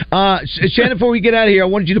right. Shannon, before we get out of here, I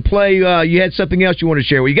wanted you to play. You had something else you want to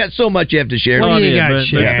share. Well, you got so much you have to share. Well, you got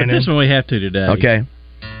Shannon. But this one we have to today. Okay.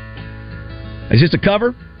 Is this a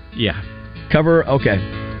cover? Yeah. Cover. Okay.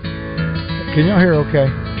 Can y'all hear? Okay.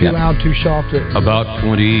 Too loud, too soft. About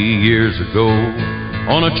 20 years ago,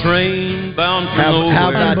 on a train bound for nowhere, how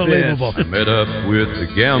unbelievable! I met up with a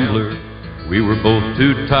gambler. We were both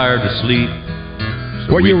too tired to sleep.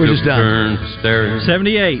 So what year was this done?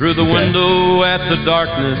 78. Through the window at the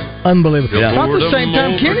darkness. Unbelievable. Yeah. About the same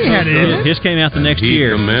time Kenny had it, didn't it? His came out the next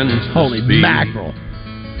year. Holy mackerel.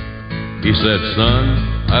 He said,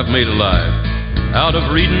 son, I've made a life out of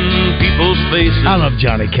reading people's faces. I love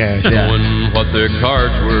Johnny Cash. Knowing what their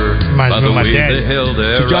cards were by the way they held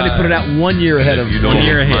their Johnny put it out 1 year ahead of 1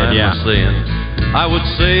 year ahead, I would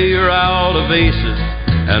say you're out of aces.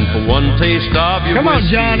 And for one taste of your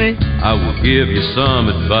whiskey, Johnny. I will give you some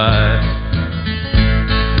advice.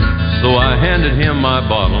 So I handed him my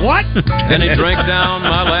bottle. What? And he drank down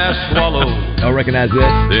my last swallow. I recognize this.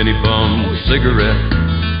 Then he bummed a cigarette.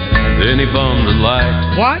 Then he bummed a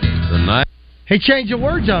light. What? The night. He changed the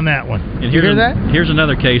words on that one. And you hear that? Here's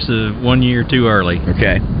another case of 1 year too early.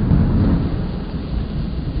 Okay.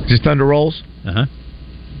 Just Thunder Rolls? Uh-huh.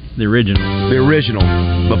 The original. The original.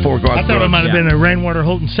 Before Garth I thought it might have been a Rainwater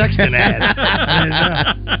Holton Sexton ad.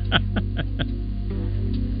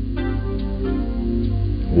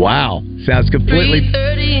 Wow. Sounds completely...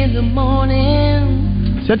 3:30 in the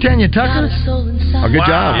morning. Is that Tanya Tucker? Oh, good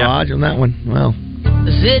job, Raj, on that one. Well.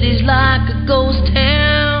 The city's like a ghost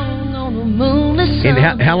town on a moonless And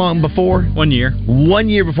how long before? 1 year. 1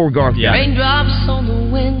 year before Garth. Yeah. Raindrops on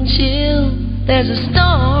the windshield. There's a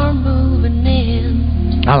storm moving in.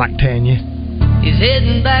 I like Tanya. He's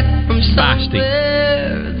heading back from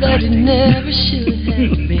somewhere that he never should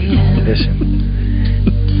have been. Listen.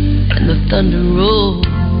 And the thunder rolls.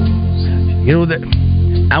 You know that.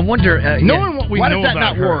 I wonder. Knowing what we why know did that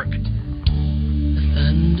about not her. work?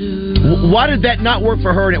 Why did that not work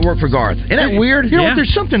for her and it worked for Garth? Isn't that weird? You know what?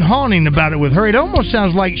 There's something haunting about it with her. It almost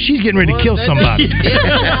sounds like she's getting ready to kill somebody.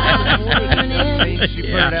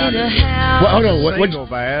 Well, hold on.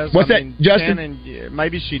 What's that, Justin? Shannon,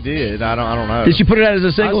 maybe she did. I don't know. Did she put it out as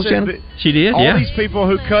a single, Shannon? She did. All these people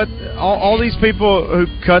who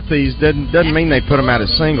cut these doesn't mean they put them out as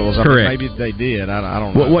singles. Correct. I mean, maybe they did. I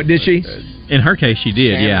don't know. What did she? In her case, she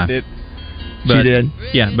did. Shannon yeah. Did. But, she did?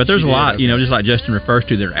 Yeah, but there's a lot, just like Justin refers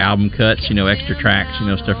to, their album cuts, extra tracks,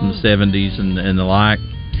 stuff from the 70s and the like.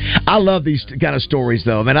 I love these kind of stories,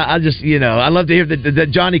 though. I mean, I just, I love to hear the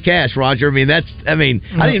Johnny Cash, Roger. I mean, I didn't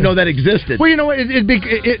even know that existed. Well,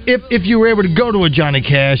 if you were able to go to a Johnny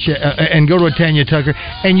Cash and go to a Tanya Tucker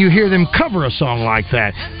and you hear them cover a song like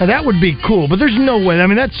that, now that would be cool. But there's no way. I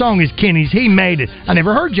mean, that song is Kenny's. He made it. I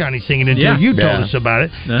never heard Johnny sing it until you told us about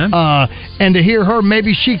it. Uh-huh. And to hear her,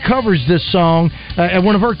 maybe she covers this song at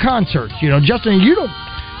one of her concerts. Justin, you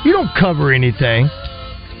don't cover anything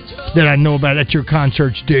that I know about at your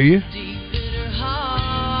concerts, do you?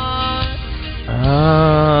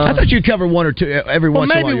 I thought you'd cover one or two every once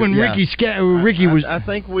in a while. Maybe when Ricky was. I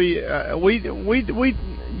think we. Yeah,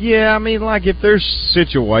 I mean, like if there's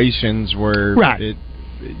situations where it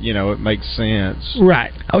makes sense.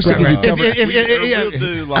 Right. I was thinking you'd cover. We'll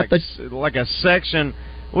do like a section.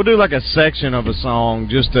 We'll do like a section of a song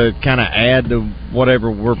just to kind of add to whatever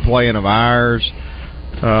we're playing of ours.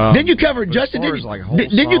 Didn't you cover, Justin?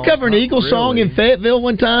 Didn't you cover an Eagles song in Fayetteville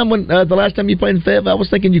one time? When the last time you played in Fayetteville, I was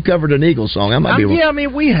thinking you covered an Eagles song. I might be wrong. Yeah, I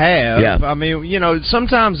mean we have. Yeah. I mean,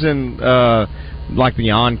 sometimes in like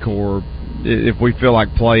the encore, if we feel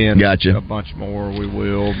like playing a bunch more, we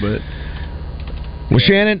will. But well,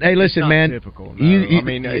 Shannon, hey, listen, man. Typical,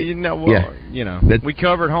 no. We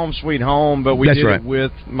covered "Home Sweet Home," but we did it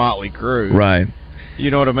with Motley Crue. Right.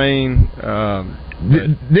 You know what I mean?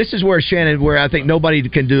 This is where I think nobody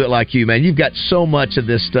can do it like you, man. You've got so much of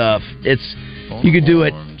this stuff. You could do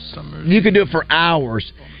it for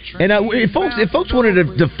hours. And if folks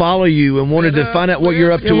wanted to follow you and wanted to find out what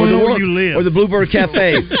you're up to or the Bluebird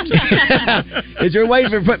Cafe, is there a way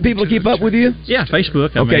for people to keep up with you? Yeah,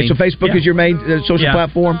 Facebook. So Facebook is your main social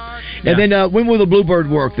platform. And then when will the Bluebird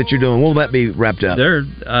work that you're doing? When will that be wrapped up?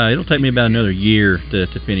 It'll take me about another year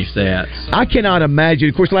to finish that. So. I cannot imagine.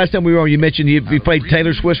 Of course, last time we were on, you mentioned you played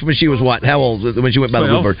Taylor Swift when she was what? How old when she went by 12,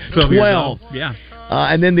 the Bluebird? 12. Yeah.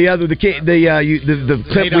 And then the clip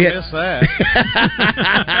we had. Miss that.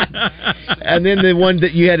 And then the one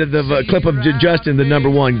that you had the clip of Justin, the number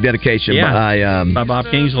one dedication by Bob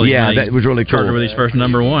Kingsley. Yeah, that was really cool. With his first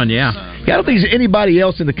number one. Yeah. I don't think there's anybody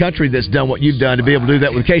else in the country that's done what you've done to be able to do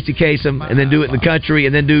that with Casey Kasem and then do it in the country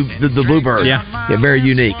and then do the Bluebird. Yeah, very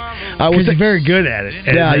unique. He's very good at it.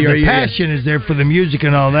 The passion is there for the music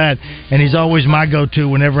and all that, and he's always my go-to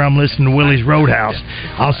whenever I'm listening to Willie's Roadhouse.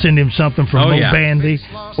 I'll send him something from Mo Bandy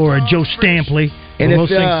or a Joe Stampley. And we'll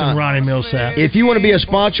sing some Ronnie Millsap. If you want to be a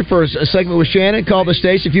sponsor for a segment with Shannon, call the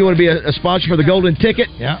station. If you want to be a sponsor for the Golden Ticket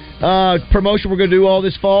promotion we're going to do all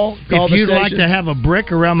this fall, call if you'd like to have a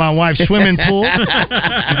brick around my wife's swimming pool, you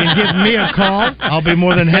can give me a call. I'll be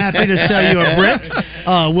more than happy to sell you a brick.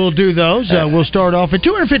 We'll do those. We'll start off at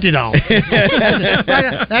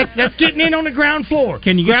 $250. That's getting in on the ground floor.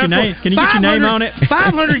 Can you get your name? Can you get your name on it?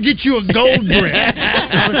 $500 gets you a gold brick.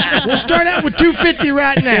 We'll start out with $250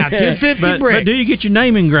 right now. $250 brick. But do you get your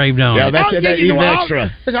name engraved on? Yeah, that's even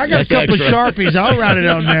extra. I got a couple of Sharpies. I'll write it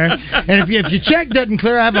on there. And if your check doesn't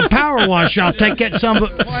clear, I have a power wash. I'll take that some.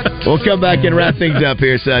 We'll come back and wrap things up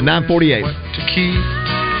here. It's 9:48. To keep,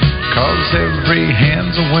 'cause every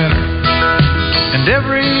hand's a winner and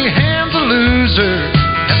every hand's a loser,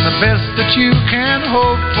 and the best that you can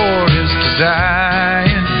hope for is to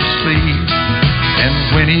die in your sleep. And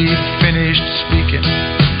when he finished speaking,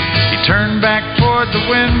 he turned back toward the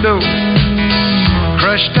window,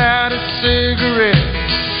 crushed out a cigarette,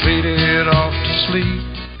 faded off to sleep.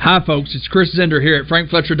 Hi folks, it's Chris Zender here at Frank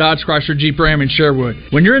Fletcher Dodge Chrysler Jeep Ram in Sherwood.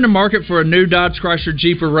 When you're in the market for a new Dodge Chrysler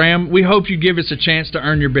Jeep or Ram, we hope you give us a chance to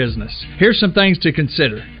earn your business. Here's some things to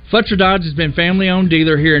consider. Fletcher Dodge has been family-owned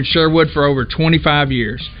dealer here in Sherwood for over 25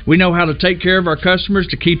 years. We know how to take care of our customers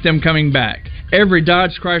to keep them coming back. Every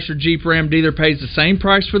Dodge Chrysler Jeep Ram dealer pays the same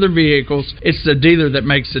price for their vehicles. It's the dealer that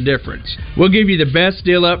makes the difference. We'll give you the best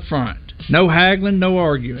deal up front. No haggling, no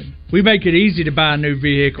arguing. We make it easy to buy a new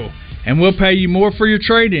vehicle, and we'll pay you more for your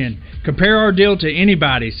trade-in. Compare our deal to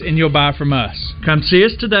anybody's, and you'll buy from us. Come see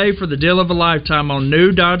us today for the deal of a lifetime on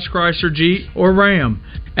new Dodge Chrysler Jeep or Ram.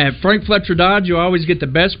 At Frank Fletcher Dodge, you'll always get the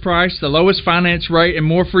best price, the lowest finance rate, and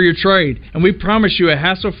more for your trade. And we promise you a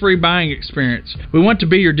hassle-free buying experience. We want to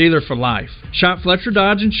be your dealer for life. Shop Fletcher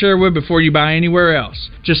Dodge in Sherwood before you buy anywhere else.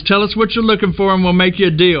 Just tell us what you're looking for, and we'll make you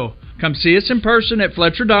a deal. Come see us in person at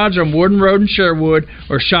Fletcher Dodge on Warden Road in Sherwood,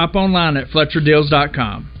 or shop online at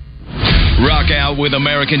FletcherDeals.com. Rock out with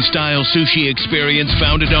American-style sushi experience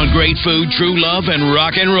founded on great food, true love, and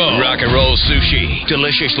rock and roll. Rock and roll sushi.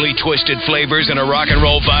 Deliciously twisted flavors and a rock and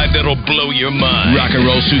roll vibe that'll blow your mind.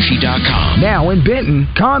 RockandRollSushi.com. Now in Benton,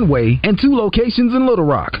 Conway, and 2 locations in Little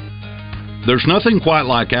Rock. There's nothing quite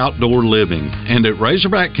like outdoor living, and at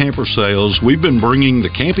Razorback Camper Sales, we've been bringing the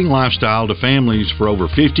camping lifestyle to families for over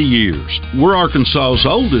 50 years. We're Arkansas's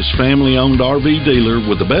oldest family-owned RV dealer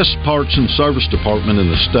with the best parts and service department in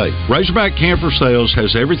the state. Razorback Camper Sales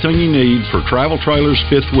has everything you need for travel trailers,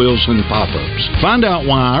 fifth wheels, and pop-ups. Find out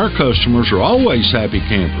why our customers are always happy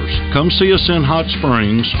campers. Come see us in Hot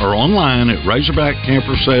Springs or online at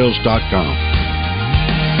RazorbackCamperSales.com.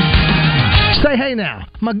 Say hey now,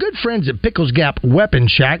 my good friends at Pickles Gap Weapon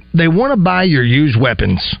Shack, they want to buy your used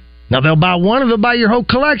weapons. Now they'll buy one or they'll buy your whole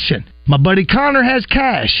collection. My buddy Connor has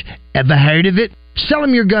cash. Ever heard of it? Sell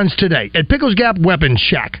him your guns today at Pickles Gap Weapon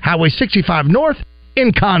Shack, Highway 65 North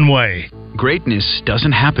in Conway. Greatness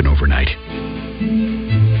doesn't happen overnight.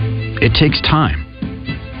 It takes time,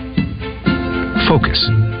 focus,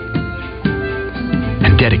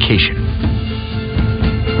 and dedication.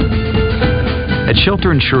 At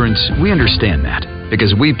Shelter Insurance, we understand that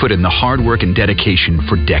because we put in the hard work and dedication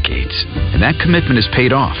for decades. And that commitment is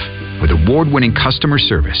paid off with award-winning customer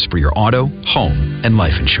service for your auto, home, and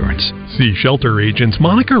life insurance. See Shelter agents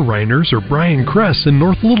Monica Reiners or Brian Kress in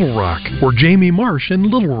North Little Rock or Jamie Marsh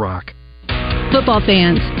in Little Rock. Football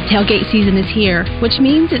fans, tailgate season is here, which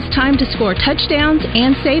means it's time to score touchdowns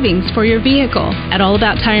and savings for your vehicle. At All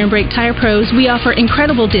About Tire and Brake Tire Pros, we offer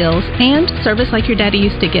incredible deals and service like your daddy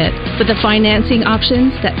used to get, with the financing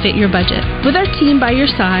options that fit your budget. With our team by your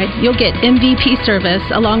side, you'll get MVP service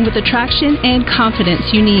along with the traction and confidence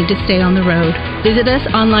you need to stay on the road. Visit us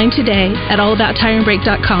online today at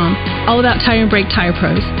allabouttireandbrake.com. All About Tire and Brake Tire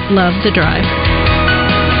Pros. Love the drive.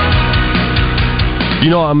 You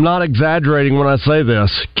know, I'm not exaggerating when I say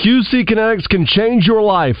this. QC Kinetics can change your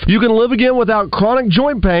life. You can live again without chronic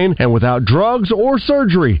joint pain and without drugs or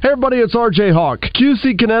surgery. Hey everybody, it's RJ Hawk.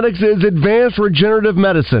 QC Kinetics is advanced regenerative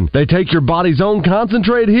medicine. They take your body's own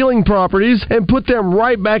concentrated healing properties and put them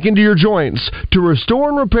right back into your joints to restore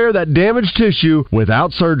and repair that damaged tissue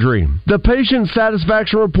without surgery. The patient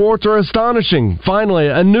satisfaction reports are astonishing. Finally,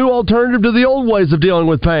 a new alternative to the old ways of dealing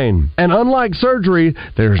with pain. And unlike surgery,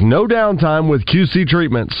 there's no downtime with QC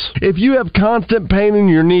treatments. If you have constant pain in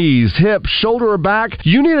your knees, hips, shoulder, or back,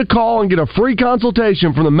 you need to call and get a free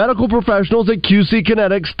consultation from the medical professionals at QC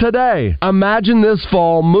Kinetics today. Imagine this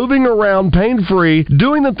fall moving around pain-free,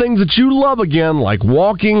 doing the things that you love again, like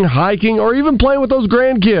walking, hiking, or even playing with those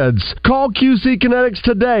grandkids. Call QC Kinetics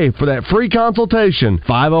today for that free consultation.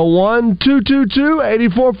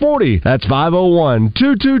 501-222-8440. That's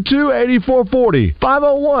 501-222-8440.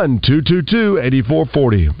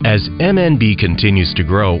 501-222-8440. As MNB continues to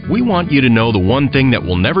grow, we want you to know the one thing that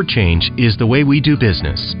will never change is the way we do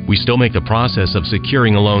business. We still make the process of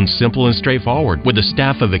securing a loan simple and straightforward with a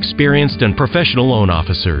staff of experienced and professional loan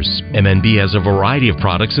officers. MNB has a variety of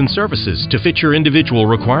products and services to fit your individual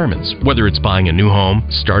requirements. Whether it's buying a new home,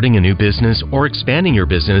 starting a new business, or expanding your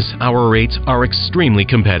business, our rates are extremely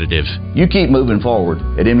competitive. You keep moving forward.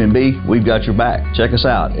 At MNB, we've got your back. Check us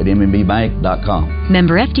out at MNBbank.com.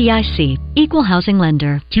 Member FDIC, Equal Housing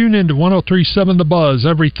Lender. Tune in to 103.7 The Buzz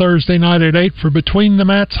every Thursday night at 8 for Between the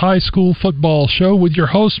Mats High School Football Show with your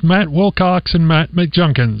hosts Matt Wilcox and Matt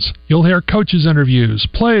McJunkins. You'll hear coaches' interviews,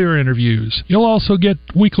 player interviews. You'll also get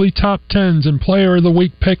weekly top 10s and player of the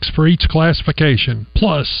week picks for each classification.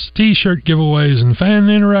 Plus, t-shirt giveaways and fan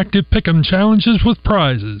interactive pick'em challenges with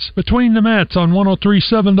prizes. Between the Mats on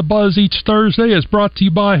 103.7 The Buzz each Thursday is brought to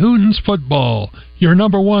you by Hootens Football, your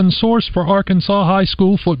number one source for Arkansas high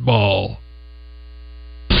school football.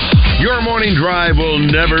 Your morning drive will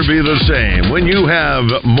never be the same when you have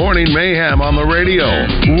Morning Mayhem on the radio.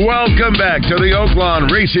 Welcome back to the Oaklawn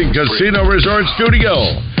Racing Casino Resort Studio,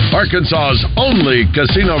 Arkansas's only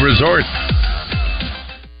casino resort.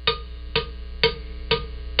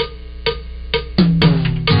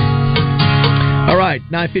 All right,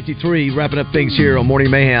 9:53, wrapping up things here on Morning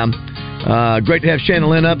Mayhem. Great to have Shannon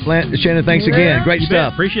Lynn up. Shannon, thanks again. Great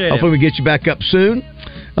stuff. Appreciate it. Hopefully we get you back up soon.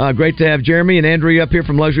 Great to have Jeremy and Andrea up here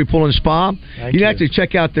from Luxury Pool and Spa. You can actually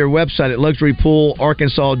check out their website at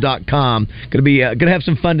luxurypoolarkansas.com. Gonna have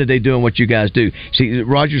some fun today doing what you guys do. See,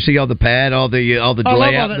 Roger, see all the pad, all the layout,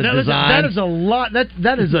 the design. That is a lot.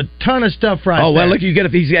 That is a ton of stuff right there. Oh well, look, he's got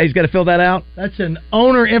to fill that out. That's an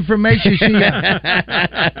owner information sheet.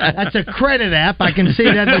 That's a credit app. I can see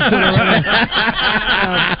that.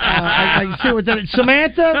 I can see what that is.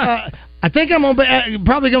 Samantha. I think I'm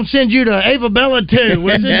probably going to send you to Ava Bella too.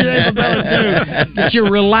 We'll send you to Ava Bella too. That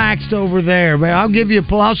you're relaxed over there, man. I'll give you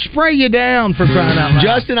I'll spray you down for crying out loud.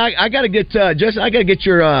 Justin, I got to get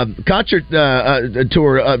your concert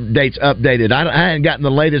tour dates updated. I hadn't gotten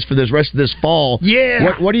the latest for this rest of this fall.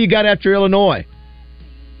 Yeah. What do you got after Illinois?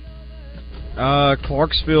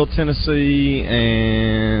 Clarksville, Tennessee,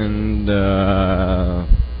 and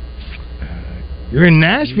you're in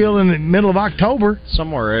Nashville in the middle of October.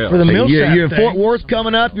 Somewhere else. For the You're in Fort Worth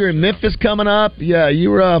coming up. You're in Memphis coming up. Yeah,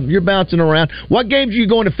 you're bouncing around. What games are you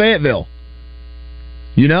going to Fayetteville?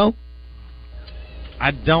 You know?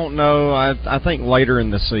 I don't know. I think later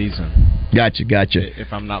in the season. Gotcha.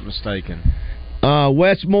 If I'm not mistaken.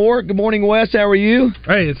 Wes Moore. Good morning, Wes. How are you?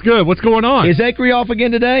 Hey, it's good. What's going on? Is Akery off again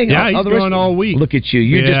today? Yeah, he's going all week. Look at you.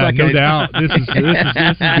 You're just like no doubt. This is good.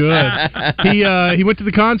 He went to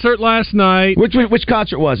the concert last night. Which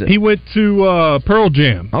concert was it? He went to Pearl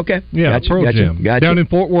Jam. Okay. Yeah, Pearl Jam. Down in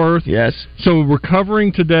Fort Worth. Yes. So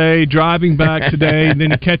recovering today, driving back today, and then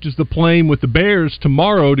he catches the plane with the Bears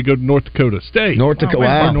tomorrow to go to North Dakota State. North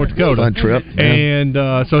Dakota. North Dakota. Fun trip. And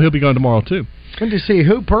so he'll be going tomorrow too. Went to see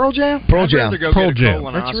who? Pearl Jam? Pearl Jam. Pearl Jam.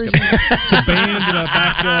 That's it's a band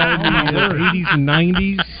back in the 80s and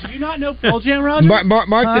 90s. Do you not know Pearl Jam, Roger? Mark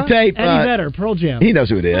the tape. Eddie Vedder, Pearl Jam. He knows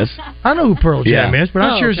who it is. I know who Pearl Jam is, but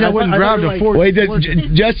I'm sure I wouldn't drive to Fort Worth.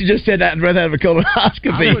 Wait, Justin just said that and rather have a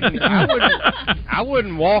colonoscopy. I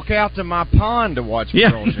wouldn't walk out to my pond to watch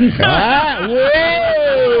Pearl Jam.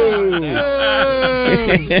 Whoa!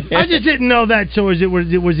 I just didn't know that. So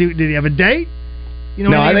did he have a date? You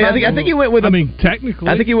know, no, I think he went with. Technically,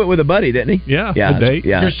 I think he went with a buddy, didn't he? Yeah, a date.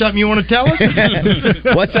 Yeah. There's something you want to tell us?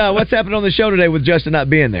 What's happening on the show today with Justin not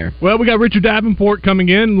being there? Well, we got Richard Davenport coming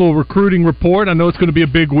in. A little recruiting report. I know it's going to be a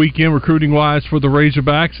big weekend recruiting wise for the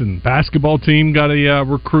Razorbacks, and basketball team got a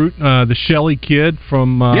recruit, the Shelley kid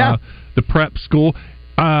from the prep school.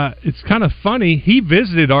 It's kind of funny. He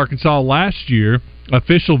visited Arkansas last year,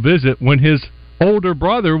 official visit, when his older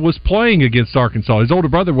brother was playing against Arkansas. His older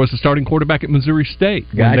brother was the starting quarterback at Missouri State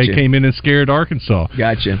when they came in and scared Arkansas.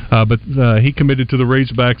 Gotcha. But he committed to the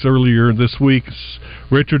Razorbacks earlier this week.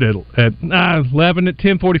 Richard at 11 at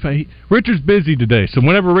 10:45. Richard's busy today, so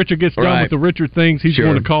whenever Richard gets done with the Richard things, he's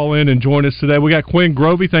going to call in and join us today. We got Quinn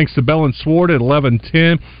Grovey, thanks to Bell and Swart at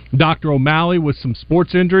 11:10. Dr. O'Malley with some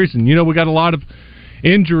sports injuries, and we got a lot of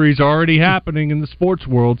injuries already happening in the sports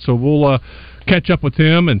world, so we'll catch up with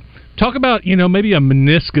him and talk about, maybe a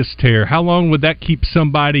meniscus tear. How long would that keep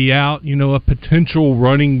somebody out? A potential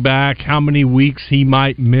running back, how many weeks he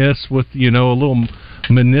might miss with, a little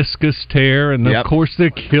meniscus tear, and of course the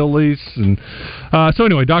Achilles. And so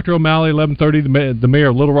anyway, Dr. O'Malley, 11:30, the mayor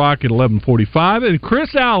of Little Rock at 11:45, and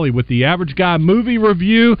Chris Alley with the Average Guy movie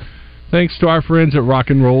review. Thanks to our friends at Rock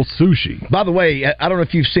and Roll Sushi. By the way, I don't know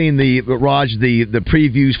if you've seen the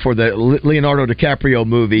previews for the Leonardo DiCaprio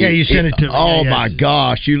movie. Yeah, you sent it to me. Oh my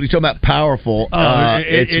gosh, you're talking about powerful.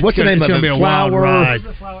 What's the name of it? Flower.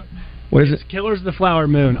 What is it? Killers of the Flower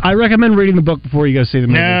Moon. I recommend reading the book before you go see the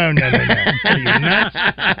movie. No. Are you nuts?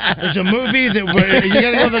 There's a movie that you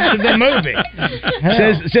got to go to the movie.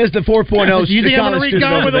 Says the 4.0. You think I'm going to read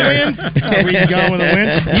Gone with the Wind? Read Gone with the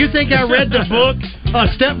Wind? You think I read the book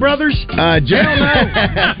Step Brothers? Hell no.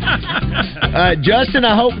 Justin,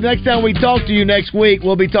 I hope next time we talk to you next week,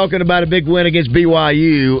 we'll be talking about a big win against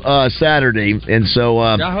BYU Saturday, and so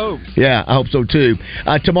I hope. Yeah, I hope so too.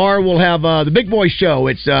 Tomorrow we'll have the Big Boy Show.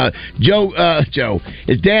 It's Joe.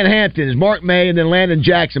 It's Dan Hampton, it's Mark May, and then Landon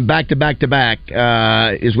Jackson back to back,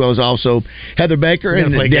 as well as also Heather Baker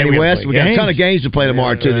and Danny West. We got a ton of games to play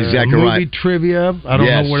tomorrow too. That's exactly movie right. Movie trivia. I don't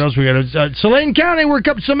know what else we got. Saline County, we're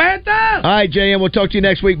coming. Samantha. All right, JM. We'll talk to you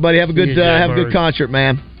next week, buddy. Have a good concert,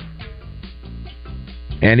 man.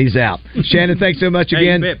 And he's out. Shannon, thanks so much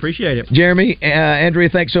again. Hey, appreciate it. Jeremy, Andrea,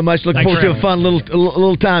 thanks so much. Looking forward to a fun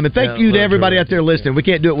little time. And thank you to everybody out there listening. We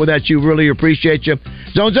can't do it without you. Really appreciate you.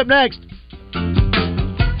 Zone's up next.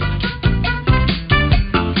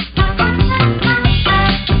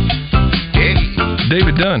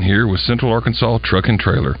 David Dunn here with Central Arkansas Truck and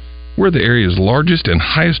Trailer. We're the area's largest and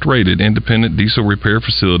highest rated independent diesel repair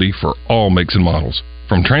facility for all makes and models,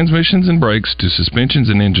 from transmissions and brakes to suspensions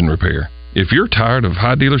and engine repair. If you're tired of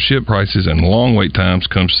high dealership prices and long wait times,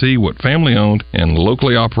 come see what family-owned and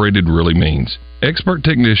locally operated really means. Expert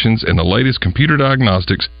technicians and the latest computer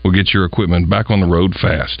diagnostics will get your equipment back on the road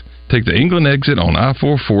fast. Take the England exit on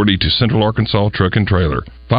I-440 to Central Arkansas Truck and Trailer.